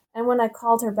me. And when I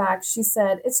called her back, she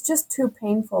said, it's just too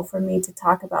painful for me to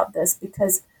talk about this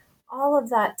because all of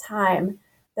that time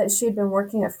that she'd been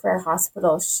working at Frere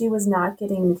Hospital, she was not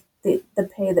getting the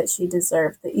pay that she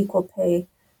deserved, the equal pay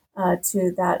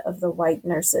to that of the white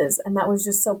nurses. And that was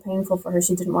just so painful for her.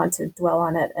 She didn't want to dwell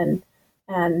on it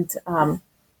and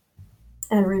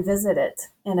revisit it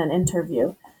in an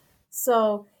interview.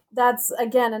 So that's,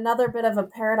 again, another bit of a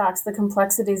paradox, the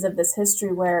complexities of this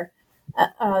history where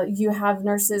you have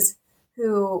nurses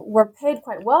who were paid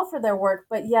quite well for their work,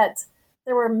 but yet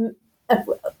there were,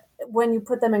 when you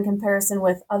put them in comparison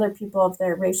with other people of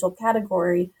their racial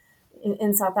category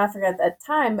in South Africa at that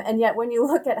time, and yet when you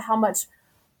look at how much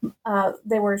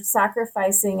they were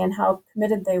sacrificing and how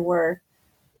committed they were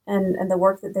and the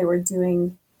work that they were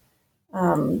doing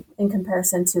in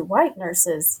comparison to white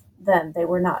nurses, then they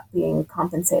were not being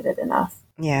compensated enough.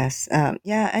 Yes. And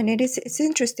it's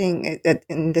interesting that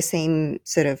in the same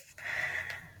sort of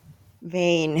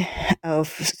vein of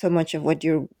so much of what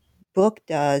your book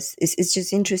does, it's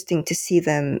just interesting to see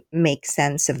them make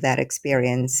sense of that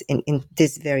experience in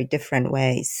these very different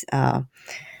ways.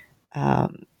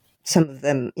 Some of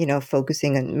them,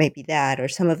 focusing on maybe that, or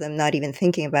some of them not even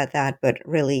thinking about that, but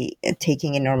really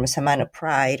taking enormous amount of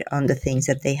pride on the things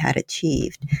that they had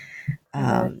achieved.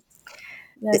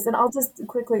 Yes, and I'll just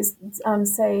quickly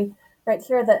say right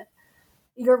here that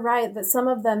you're right, that some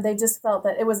of them, they just felt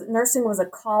that nursing was a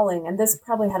calling, and this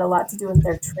probably had a lot to do with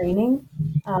their training,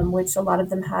 which a lot of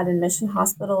them had in mission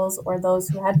hospitals, or those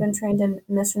who had been trained in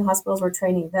mission hospitals were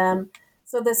training them.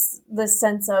 So this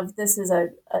sense of this is a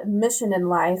mission in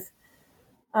life.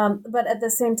 But at the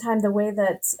same time, the way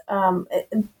that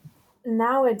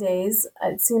nowadays,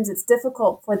 it seems it's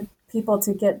difficult for people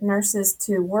to get nurses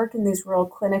to work in these rural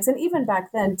clinics, and even back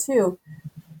then too,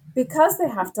 because they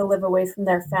have to live away from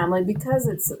their family, because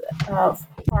it's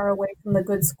far away from the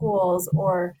good schools,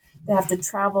 or they have to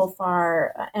travel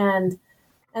far. And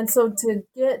so to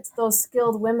get those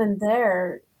skilled women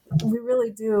there, we really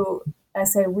do, I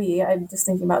say we, I'm just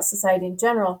thinking about society in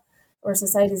general, or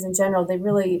societies in general, they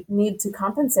really need to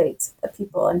compensate the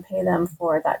people and pay them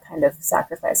for that kind of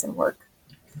sacrifice and work.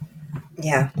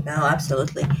 Yeah, no,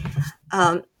 absolutely.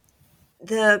 Um,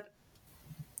 the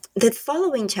the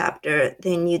following chapter,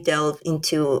 then you delve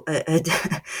into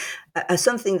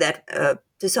something that,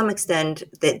 to some extent,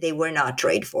 that they were not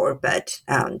trained for, but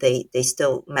they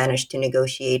still managed to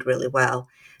negotiate really well,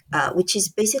 which is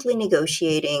basically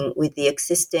negotiating with the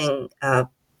existing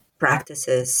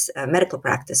practices, medical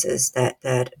practices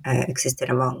that existed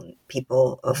among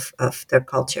people of their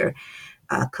culture.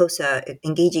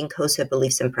 Engaging COSA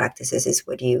beliefs and practices is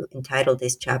what you entitled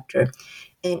this chapter.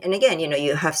 And again,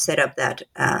 you have set up that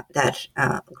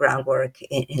groundwork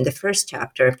in the first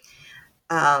chapter.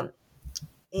 Um,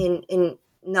 in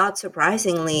not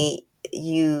surprisingly,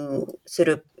 you sort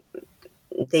of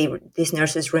these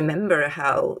nurses remember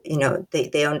how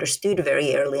they understood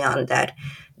very early on that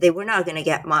they were not going to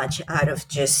get much out of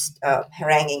just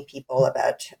haranguing people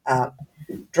about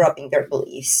dropping their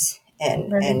beliefs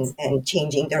and Right. and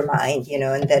changing their mind,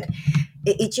 and that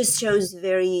it just shows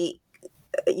very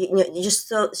it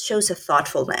just shows a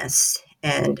thoughtfulness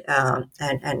and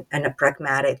a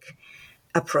pragmatic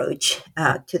approach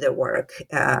to their work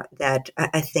that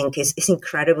I think is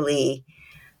incredibly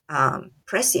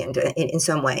prescient in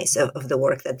some ways of the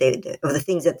work that of the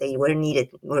things that they were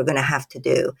going to have to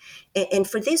do. And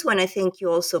for this one, I think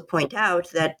you also point out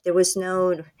that there was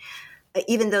no,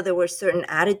 even though there were certain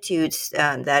attitudes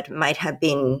that might have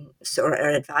been or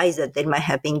advised that they might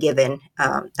have been given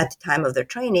at the time of their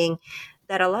training,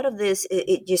 that a lot of this,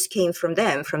 it just came from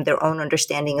them, from their own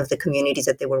understanding of the communities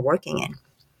that they were working in.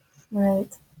 Right.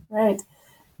 Right.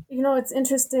 It's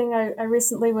interesting. I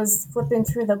recently was flipping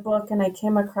through the book and I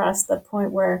came across the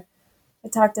point where I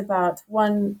talked about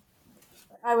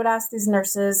I would ask these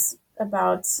nurses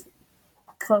about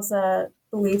CLOSA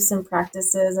beliefs and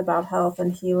practices about health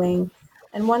and healing.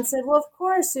 And one said, well, of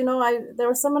course, there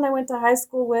was someone I went to high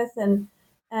school with and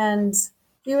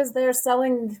he was there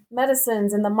selling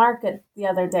medicines in the market the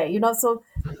other day, so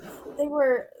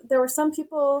there were some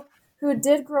people who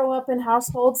did grow up in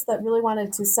households that really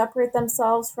wanted to separate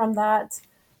themselves from that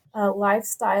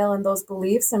lifestyle and those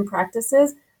beliefs and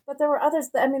practices. But there were others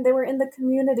that, they were in the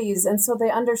communities, and so they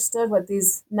understood what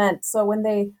these meant. So when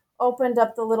they opened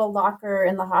up the little locker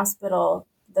in the hospital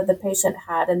that the patient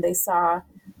had and they saw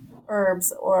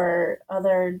herbs or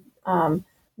other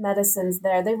medicines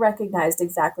there, they recognized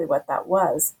exactly what that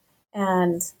was.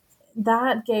 And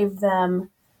that gave them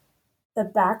the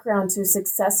background to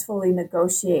successfully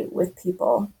negotiate with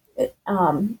people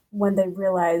when they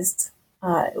realized,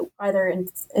 either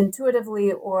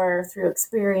intuitively or through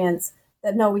experience,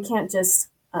 that no, we can't just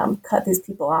cut these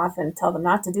people off and tell them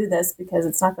not to do this because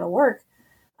it's not going to work.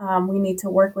 We need to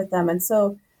work with them. And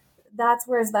so that's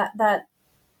where that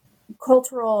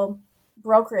cultural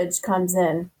brokerage comes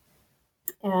in.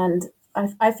 And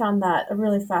I found that a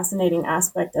really fascinating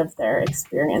aspect of their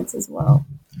experience as well.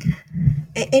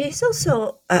 It is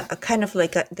also a kind of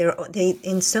like they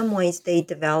in some ways they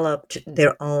developed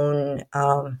their own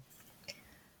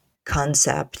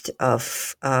concept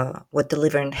of what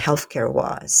delivering healthcare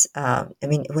was. I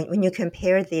mean, when you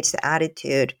compare this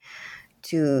attitude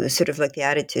to sort of like the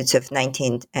attitudes of the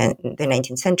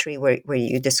 19th century, where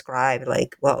you describe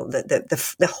like, well,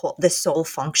 the sole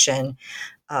function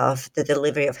of the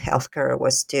delivery of healthcare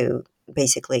was to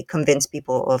basically convince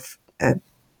people of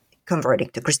converting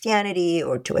to Christianity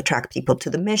or to attract people to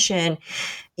the mission.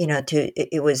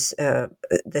 It was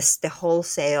the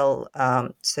wholesale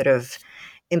sort of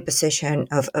imposition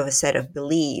of a set of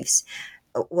beliefs.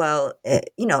 Well,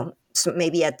 so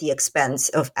maybe at the expense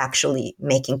of actually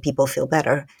making people feel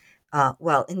better.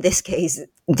 Well, in this case,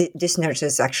 these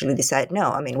nurses actually decide,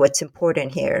 no, I mean, what's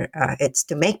important here, it's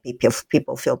to make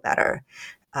people feel better,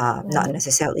 not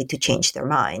necessarily to change their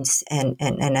minds. And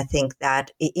I think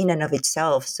that in and of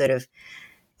itself sort of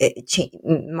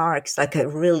marks like a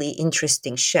really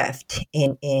interesting shift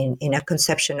in a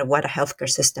conception of what a healthcare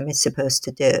system is supposed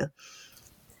to do.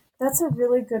 That's a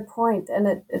really good point. And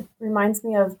it reminds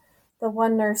me of the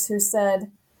one nurse who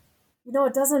said,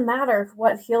 it doesn't matter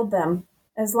what healed them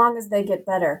as long as they get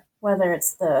better, whether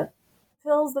it's the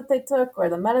pills that they took or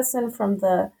the medicine from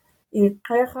the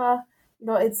iqeja.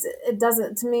 It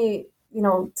doesn't, to me,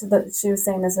 she was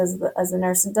saying this as a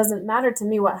nurse, it doesn't matter to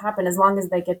me what happened as long as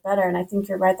they get better. And I think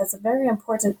you're right. That's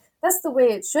that's the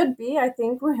way it should be. I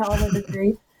think we all would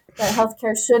agree that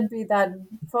healthcare should be that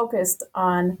focused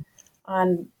on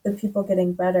the people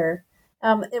getting better.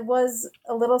 It was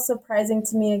a little surprising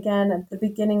to me, again, at the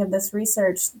beginning of this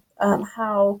research,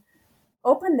 how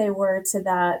open they were to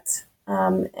that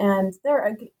And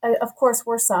there, of course,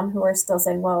 were some who are still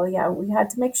saying, well, yeah, we had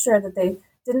to make sure that they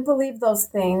didn't believe those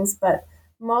things, but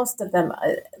most of them,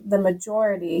 the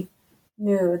majority,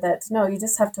 knew that no, you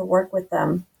just have to work with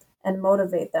them and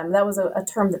motivate them. That was a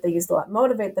term that they used a lot.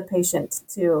 Motivate the patient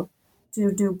to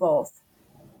do both.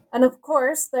 And of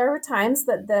course, there were times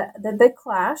that they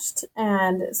clashed,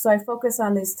 and so I focus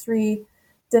on these three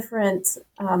different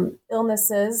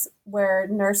illnesses where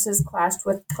nurses clashed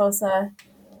with COSA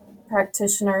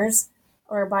practitioners,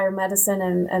 or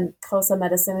biomedicine and COSA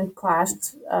medicine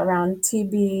clashed around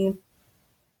TB,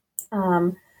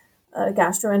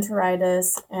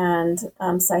 gastroenteritis,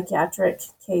 and psychiatric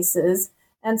cases.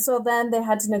 And so then they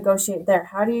had to negotiate there.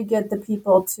 How do you get the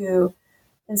people to,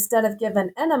 instead of give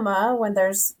an enema when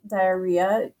there's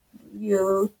diarrhea,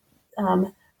 you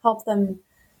help them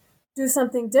do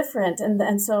something different?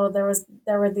 And so there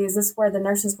were these. This is where the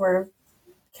nurses were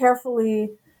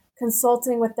carefully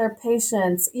consulting with their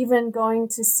patients, even going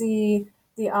to see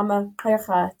the ama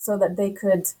pareja so that they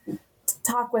could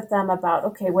talk with them about,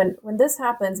 okay, when this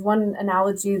happens. One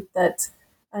analogy that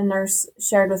a nurse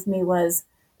shared with me was,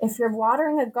 if you're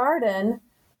watering a garden,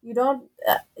 you don't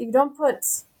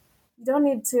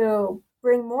need to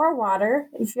bring more water.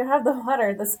 If you have the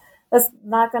water, that's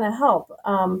not going to help,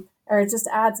 or it just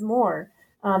adds more.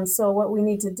 So what we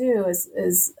need to do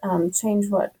is change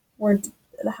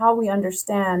how we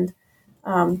understand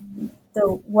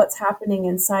what's happening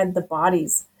inside the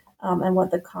bodies, and what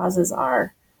the causes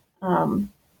are, and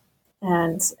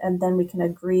then we can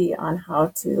agree on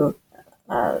how to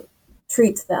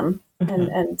treat them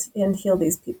and heal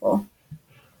these people.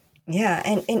 Yeah,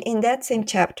 and in that same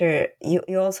chapter,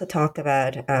 you also talk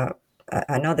about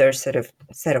another sort of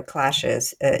set of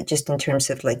clashes, just in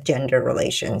terms of like gender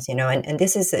relations, and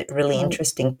this is a really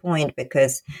interesting point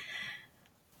because,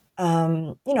 I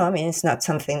mean, it's not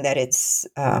something that it's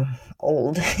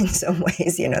old in some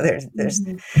ways. There's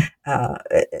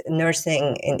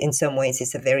nursing in some ways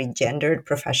is a very gendered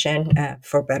profession,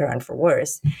 for better and for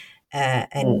worse.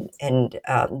 And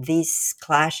these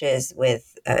clashes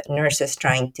with nurses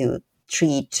trying to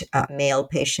treat male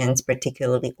patients,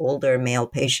 particularly older male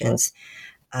patients,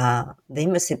 they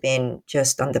must have been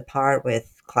just on the par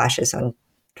with clashes on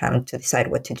trying to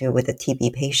decide what to do with a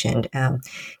TB patient. Can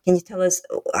you tell us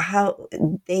how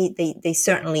they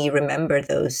certainly remember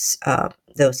those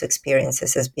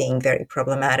experiences as being very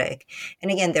problematic,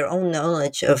 and again, their own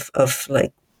knowledge of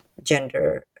like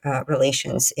gender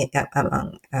relations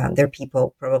among their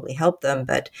people probably helped them,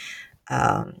 but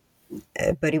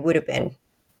it would have been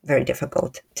very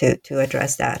difficult to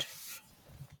address that.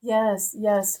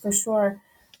 Yes, for sure.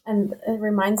 And it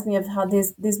reminds me of how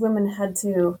these women had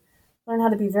to learn how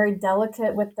to be very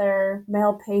delicate with their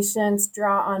male patients,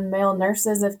 draw on male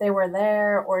nurses if they were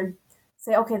there, or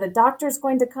say, okay, the doctor's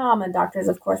going to come. And doctors,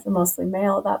 of course, were mostly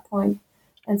male at that point.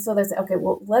 And so they say, okay,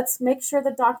 well, let's make sure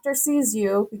the doctor sees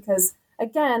you, because,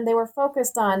 again, they were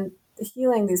focused on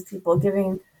healing these people,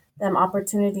 giving them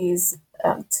opportunities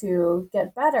to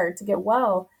get better, to get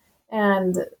well.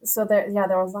 And so there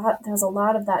was a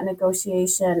lot of that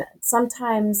negotiation.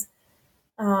 Sometimes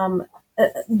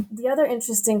the other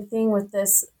interesting thing with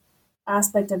this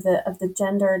aspect of the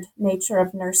gendered nature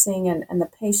of nursing and the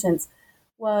patients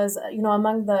was,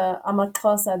 among the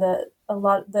amakosa,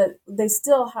 they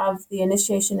still have the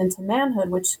initiation into manhood,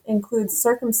 which includes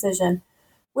circumcision,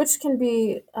 which can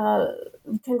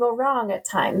go wrong at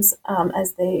times,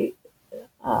 as they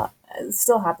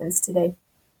still happens today.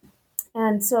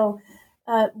 And so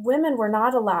women were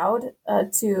not allowed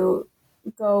to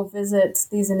go visit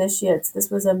these initiates. This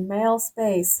was a male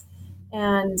space.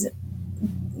 And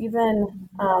even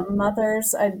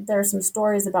mothers, there are some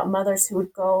stories about mothers who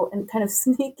would go and kind of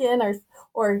sneak in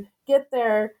or get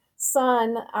their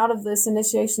son out of this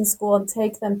initiation school and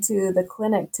take them to the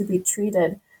clinic to be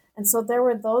treated. And so there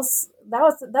were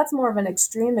that's more of an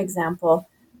extreme example,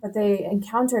 but they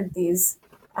encountered these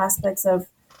aspects of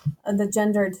the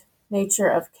gendered nature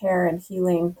of care and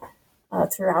healing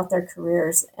throughout their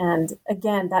careers. And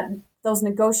again, those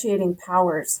negotiating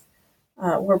powers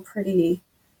were pretty,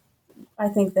 I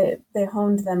think they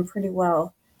honed them pretty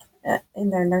well in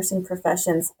their nursing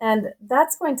professions. And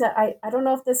that's going to, I don't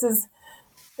know if this is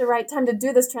the right time to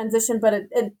do this transition, but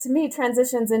it to me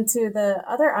transitions into the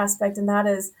other aspect, and that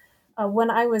is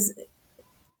when I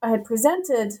had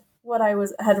presented what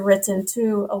had written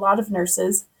to a lot of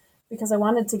nurses, because I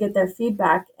wanted to get their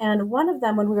feedback. And one of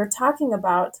them, when we were talking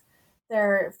about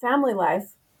their family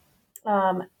life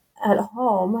at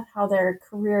home, how their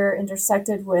career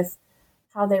intersected with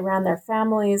how they ran their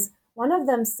families, one of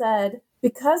them said,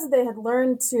 because they had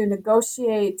learned to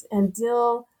negotiate and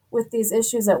deal with these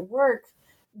issues at work,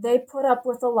 they put up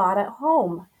with a lot at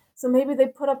home. So maybe they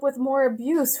put up with more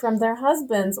abuse from their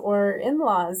husbands or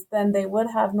in-laws than they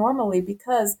would have normally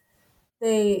because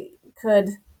they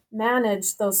could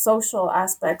manage those social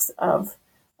aspects of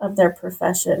their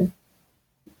profession.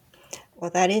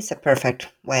 Well, that is a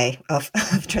perfect way of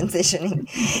transitioning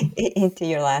into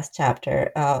your last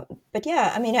chapter. But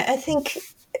yeah, I mean, I think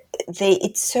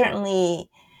it's certainly,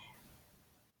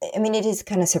 I mean, it is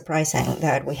kind of surprising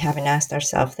that we haven't asked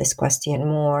ourselves this question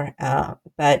more.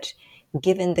 But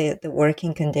given the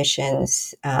working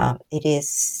conditions, it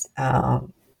is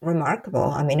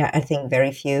remarkable. I mean, I think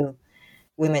very few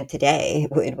women today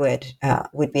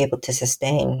would be able to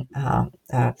sustain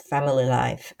family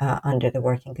life under the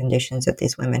working conditions that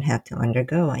these women had to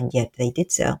undergo, and yet they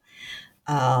did so.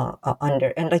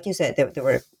 Under, and like you said, there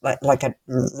were like a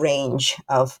range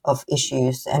of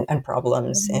issues and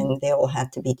problems, and they all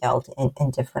had to be dealt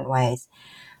in different ways.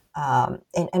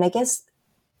 And I guess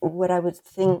what I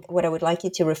would like you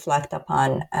to reflect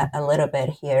upon a little bit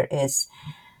here is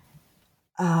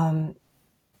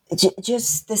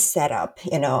just the setup.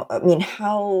 I mean,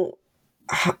 how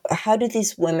do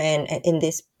these women in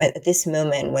this at this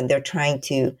moment when they're trying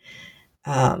to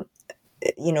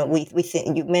we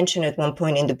think you mentioned at one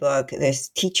point in the book, there's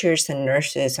teachers and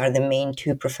nurses are the main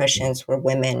two professions where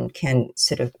women can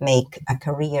sort of make a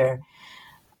career.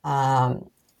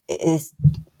 Is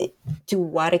To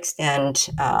what extent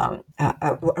are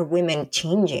women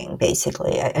changing?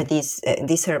 Basically,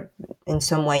 these are in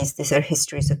some ways these are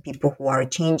histories of people who are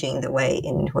changing the way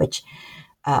in which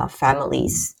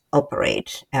families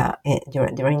operate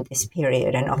during this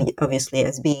period, and obviously,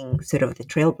 as being sort of the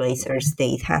trailblazers,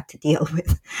 they had to deal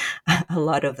with a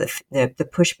lot of the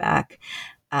pushback.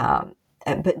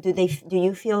 But do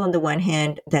you feel on the one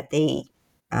hand that they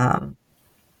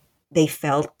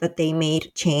felt that they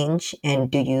made change,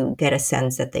 and do you get a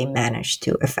sense that they managed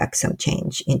to affect some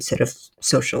change in sort of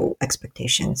social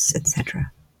expectations,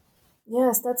 etc.?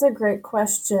 Yes, that's a great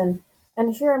question.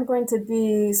 And here I'm going to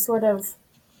be sort of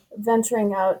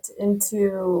venturing out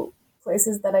into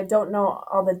places that I don't know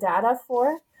all the data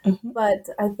for, but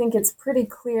I think it's pretty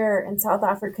clear in South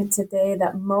Africa today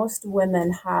that most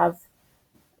women have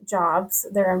jobs.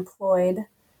 They're employed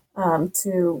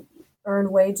to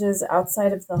earn wages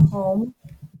outside of the home.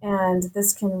 And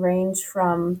this can range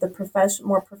from the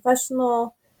more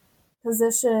professional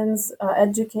positions,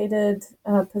 educated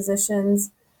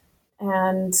positions,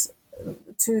 and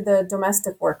to the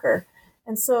domestic worker.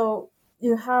 And so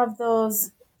you have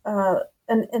those, and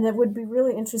it would be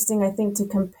really interesting, I think, to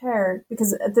compare,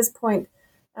 because at this point,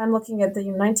 I'm looking at the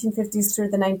 1950s through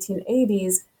the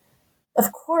 1980s.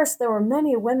 Of course, there were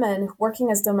many women working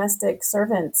as domestic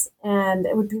servants, and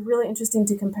it would be really interesting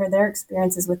to compare their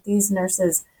experiences with these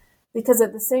nurses, because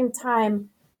at the same time,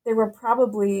 they were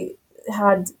probably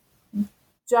had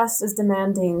just as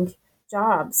demanding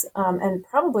jobs, and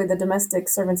probably the domestic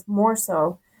servants more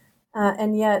so.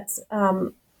 And yet,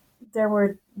 there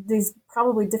were these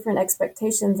probably different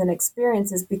expectations and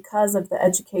experiences because of the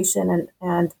education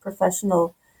and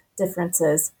professional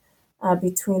differences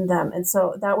between them. And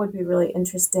so that would be really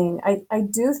interesting. I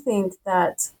do think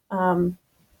that,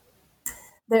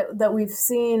 that we've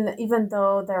seen, even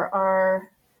though there are,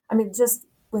 I mean, just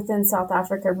within South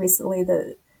Africa recently,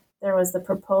 there was the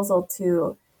proposal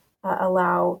to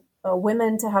allow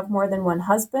women to have more than one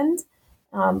husband.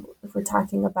 If we're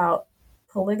talking about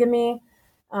polygamy,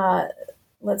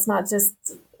 let's not just,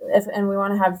 and we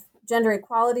want to have gender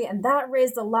equality. And that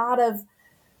raised a lot of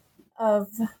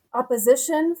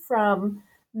opposition from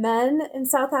men in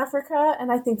South Africa.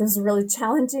 And I think this is really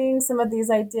challenging some of these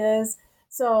ideas.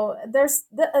 So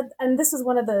and this is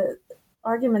one of the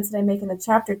arguments that I make in the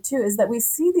chapter too, is that we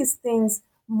see these things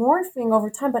morphing over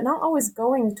time, but not always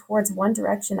going towards one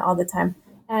direction all the time,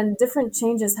 and different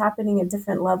changes happening at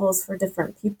different levels for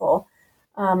different people.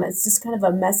 It's just kind of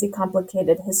a messy,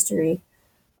 complicated history.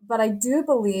 But I do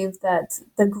believe that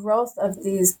the growth of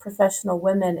these professional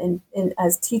women in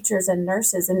as teachers and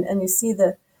nurses, and you see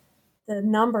the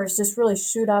numbers just really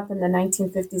shoot up in the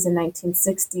 1950s and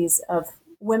 1960s of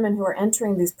women who are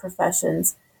entering these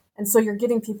professions. And so you're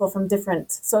getting people from different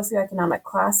socioeconomic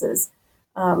classes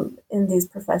in these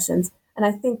professions. And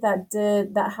I think that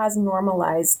has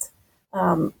normalized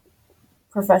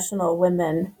professional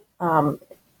women and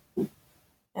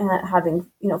having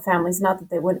families. Not that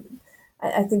they wouldn't.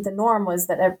 I think the norm was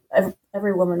that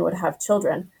every woman would have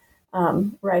children,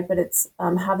 right? But it's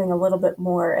having a little bit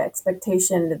more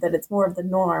expectation that it's more of the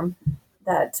norm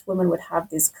that women would have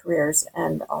these careers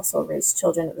and also raise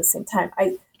children at the same time.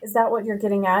 Is that what you're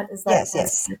getting at? Is that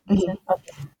Yes. Mm-hmm.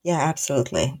 Okay. Yeah,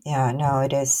 absolutely. Yeah, no,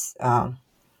 it is.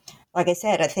 like I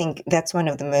said, I think that's one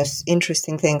of the most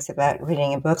interesting things about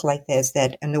reading a book like this.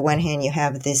 That on the one hand, you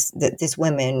have these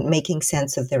women making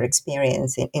sense of their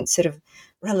experience in sort of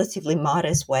relatively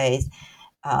modest ways.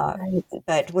 Right.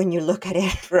 But when you look at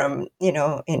it from,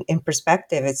 in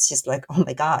perspective, it's just like, oh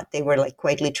my God, they were like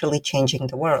quite literally changing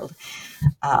the world.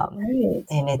 Right.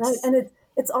 And Right. it's, And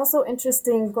it's also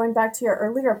interesting going back to your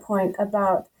earlier point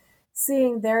about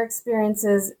seeing their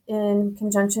experiences in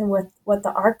conjunction with what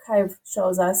the archive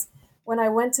shows us. When I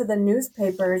went to the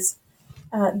newspapers,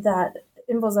 that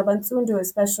Imbo Zabansundu,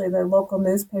 especially the local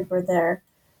newspaper there,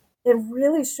 it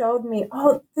really showed me,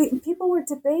 people were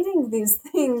debating these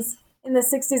things in the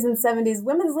 60s and 70s.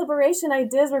 Women's liberation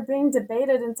ideas were being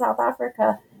debated in South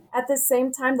Africa at the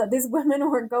same time that these women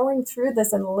were going through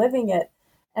this and living it.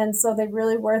 And so they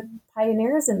really were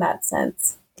pioneers in that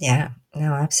sense. yeah,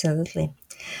 no, absolutely.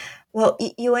 Well,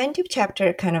 you end your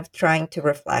chapter kind of trying to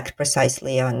reflect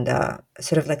precisely on the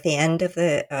sort of like the end of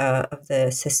the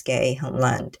Ciskei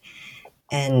homeland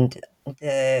and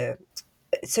the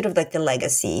sort of like the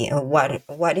legacy of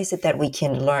what is it that we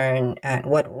can learn, and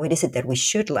what is it that we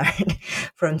should learn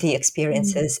from the Mm.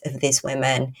 experiences of these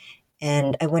women.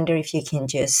 And I wonder if you can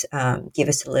just give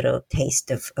us a little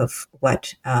taste of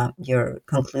what your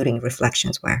concluding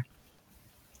reflections were.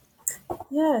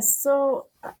 Yes. So,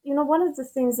 one of the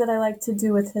things that I like to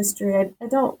do with history, I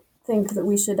don't think that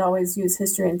we should always use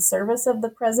history in service of the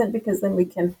present, because then we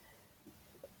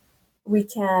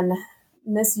can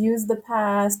misuse the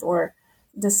past or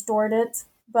distort it.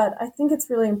 But I think it's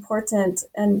really important,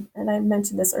 and I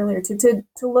mentioned this earlier too,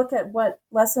 to look at what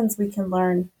lessons we can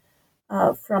learn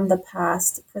from the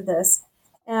past for this.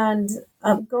 And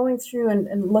going through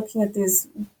and looking at these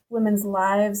women's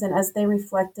lives and as they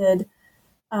reflected,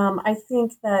 I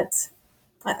think that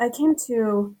I came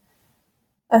to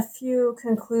a few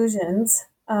conclusions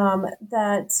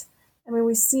that, I mean,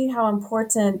 we see how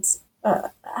important,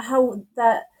 how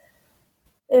that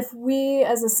if we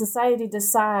as a society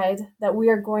decide that we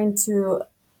are going to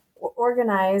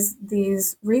organize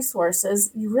these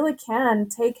resources, you really can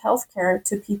take healthcare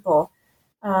to people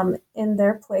in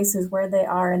their places where they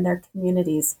are in their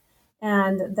communities.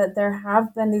 And that there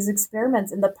have been these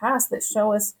experiments in the past that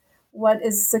show us what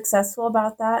is successful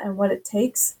about that and what it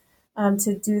takes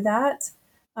to do that.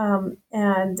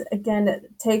 And again,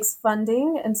 it takes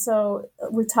funding. And so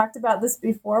we talked about this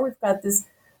before. We've got this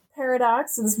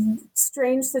paradox, this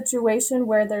strange situation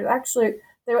where they're actually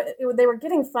they were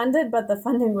getting funded, but the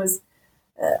funding was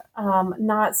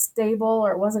not stable,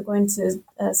 or it wasn't going to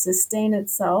sustain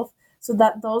itself. So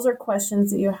that those are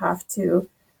questions that you have to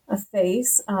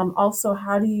face. Also,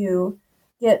 how do you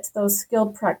get those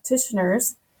skilled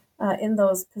practitioners in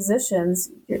those positions?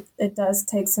 It does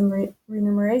take some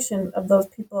remuneration of those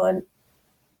people,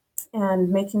 and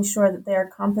making sure that they are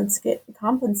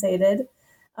compensated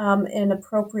in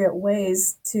appropriate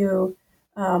ways to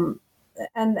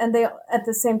and they at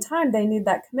the same time they need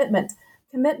that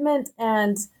commitment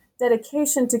and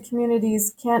dedication to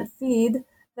communities can't feed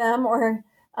them or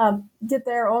get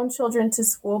their own children to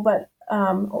school, but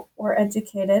or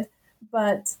educated.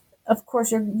 But of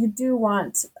course, you do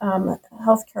want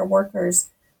healthcare workers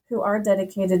who are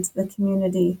dedicated to the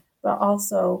community, but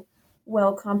also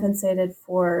well compensated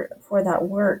for that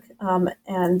work.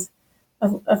 And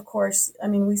of course, I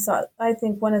mean, I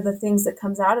think one of the things that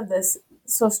comes out of this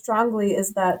so strongly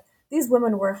is that these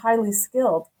women were highly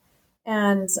skilled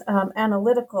and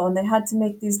analytical, and they had to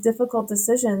make these difficult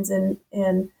decisions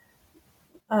in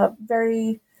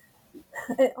very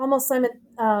almost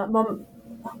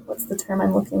what's the term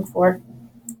I'm looking for?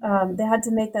 They had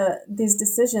to make these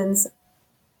decisions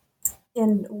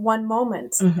in one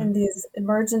moment Hmm. in these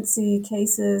emergency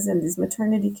cases and these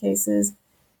maternity cases.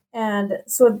 And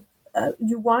so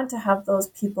you want to have those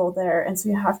people there. And so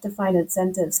you have to find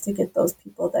incentives to get those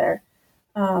people there.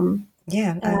 Um,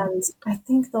 Yeah. and I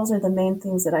think those are the main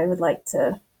things that I would like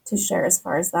to share as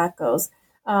far as that goes.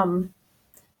 Um,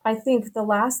 I think the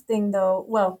last thing, though,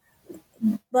 well,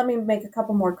 let me make a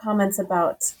couple more comments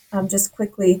about just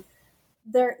quickly.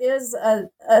 There is a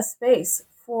space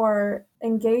for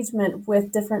engagement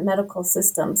with different medical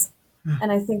systems.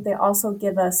 And I think they also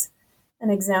give us an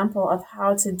example of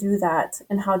how to do that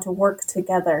and how to work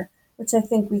together, which I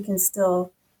think we can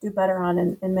still do better on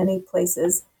in many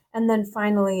places. And then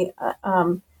finally,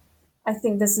 I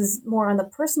think this is more on the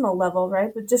personal level,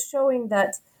 right? But just showing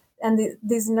that, and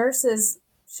these nurses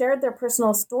shared their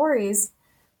personal stories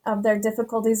of their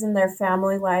difficulties in their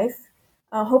family life,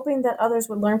 hoping that others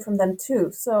would learn from them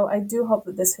too. So I do hope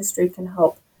that this history can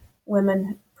help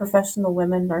women, professional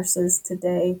women nurses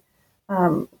today,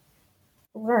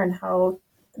 learn how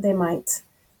they might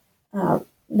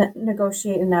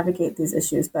negotiate and navigate these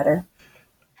issues better.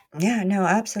 Yeah, no,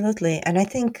 absolutely. And I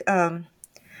think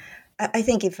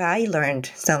if I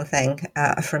learned something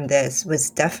from this was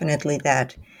definitely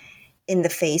that in the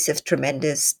face of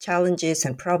tremendous challenges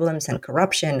and problems and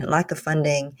corruption and lack of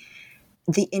funding,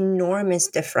 the enormous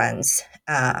difference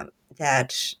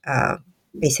that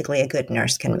basically a good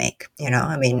nurse can make.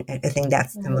 I mean, I think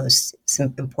that's the most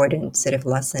important sort of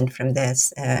lesson from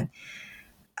this.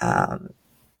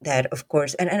 That, of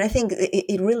course, and I think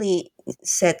it really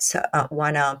sets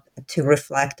one up to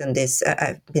reflect on this.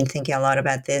 I've been thinking a lot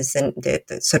about this and the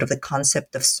sort of the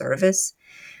concept of service.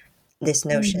 This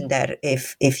notion that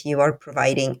if you are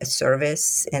providing a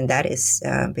service, and that is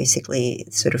basically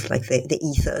sort of like the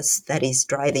ethos that is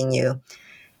driving you,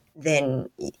 then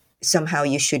somehow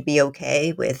you should be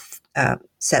okay with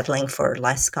settling for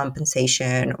less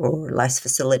compensation or less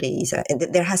facilities.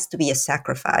 There has to be a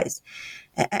sacrifice.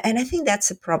 And I think that's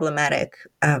a problematic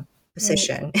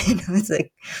position. Right. It's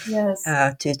like Yes.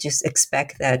 to just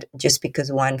expect that just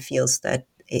because one feels that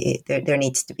there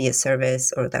needs to be a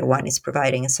service or that one is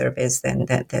providing a service, then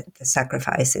that the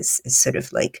sacrifice is sort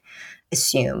of like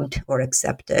assumed or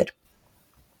accepted.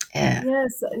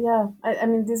 Yes, yeah. I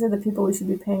mean, these are the people we should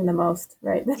be paying the most,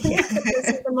 right? Yeah.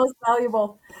 They're the most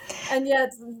valuable. And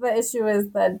yet the issue is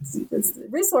that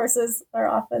resources are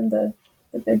often the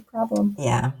big problem.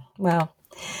 Yeah. Well,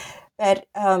 but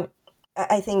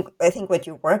I think what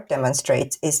your work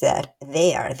demonstrates is that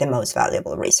they are the most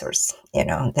valuable resource.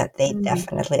 That they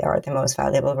definitely are the most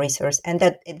valuable resource, and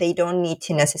that they don't need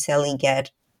to necessarily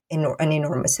get an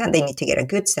enormous salary. They need to get a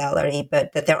good salary,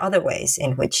 but that there are other ways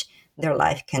in which their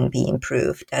life can be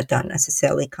improved that don't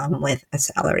necessarily come with a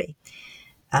salary.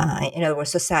 In other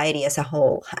words, society as a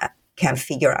whole can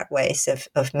figure out ways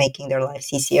of making their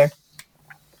lives easier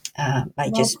by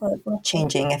just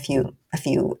changing a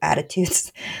few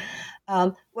attitudes.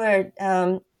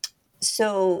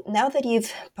 So now that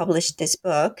you've published this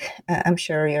book, I'm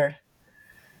sure you're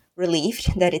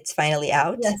relieved that it's finally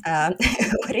out. Yes.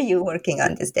 What are you working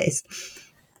on these days?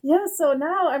 Yeah, so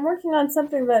now I'm working on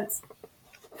something that's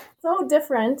so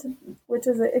different, which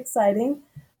is exciting.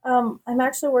 I'm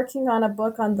actually working on a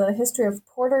book on the history of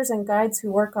porters and guides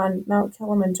who work on Mount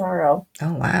Kilimanjaro.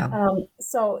 Oh, wow.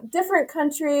 So different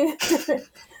country,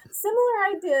 similar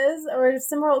ideas or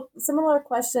similar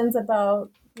questions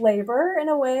about labor in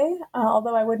a way,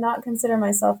 although I would not consider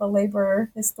myself a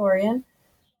labor historian.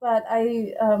 But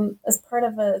I, as part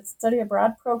of a study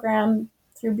abroad program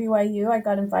through BYU, I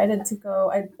got invited to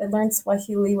go. I learned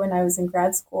Swahili when I was in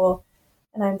grad school,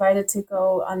 and I invited to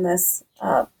go on this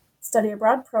study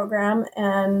abroad program,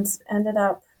 and ended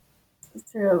up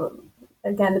through,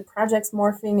 again, the projects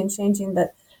morphing and changing,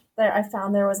 that there I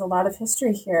found there was a lot of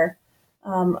history here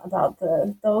about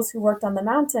those who worked on the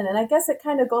mountain. And I guess it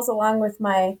kind of goes along with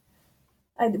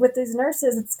with these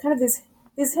nurses. It's kind of these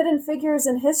hidden figures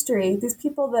in history, these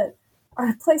people that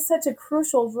play such a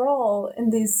crucial role in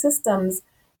these systems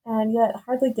and yet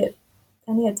hardly get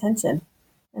any attention.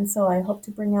 And so I hope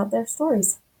to bring out their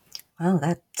stories. Well,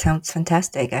 that sounds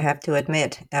fantastic. I have to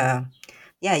admit.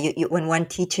 When one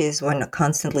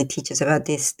constantly teaches about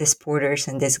these porters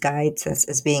and these guides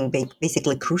as being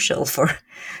basically crucial for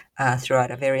throughout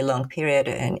a very long period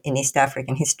in East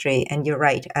African history. And you're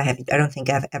right. I don't think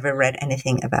I've ever read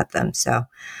anything about them. So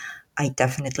I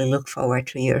definitely look forward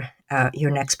to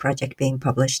your next project being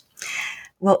published.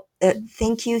 Well,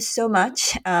 thank you so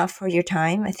much for your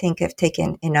time. I think I've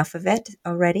taken enough of it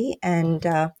already, and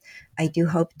I do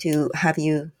hope to have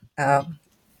you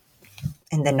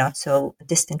in the not so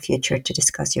distant future to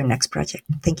discuss your next project.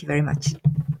 Thank you very much.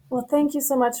 Well, thank you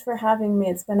so much for having me.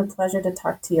 It's been a pleasure to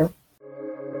talk to you.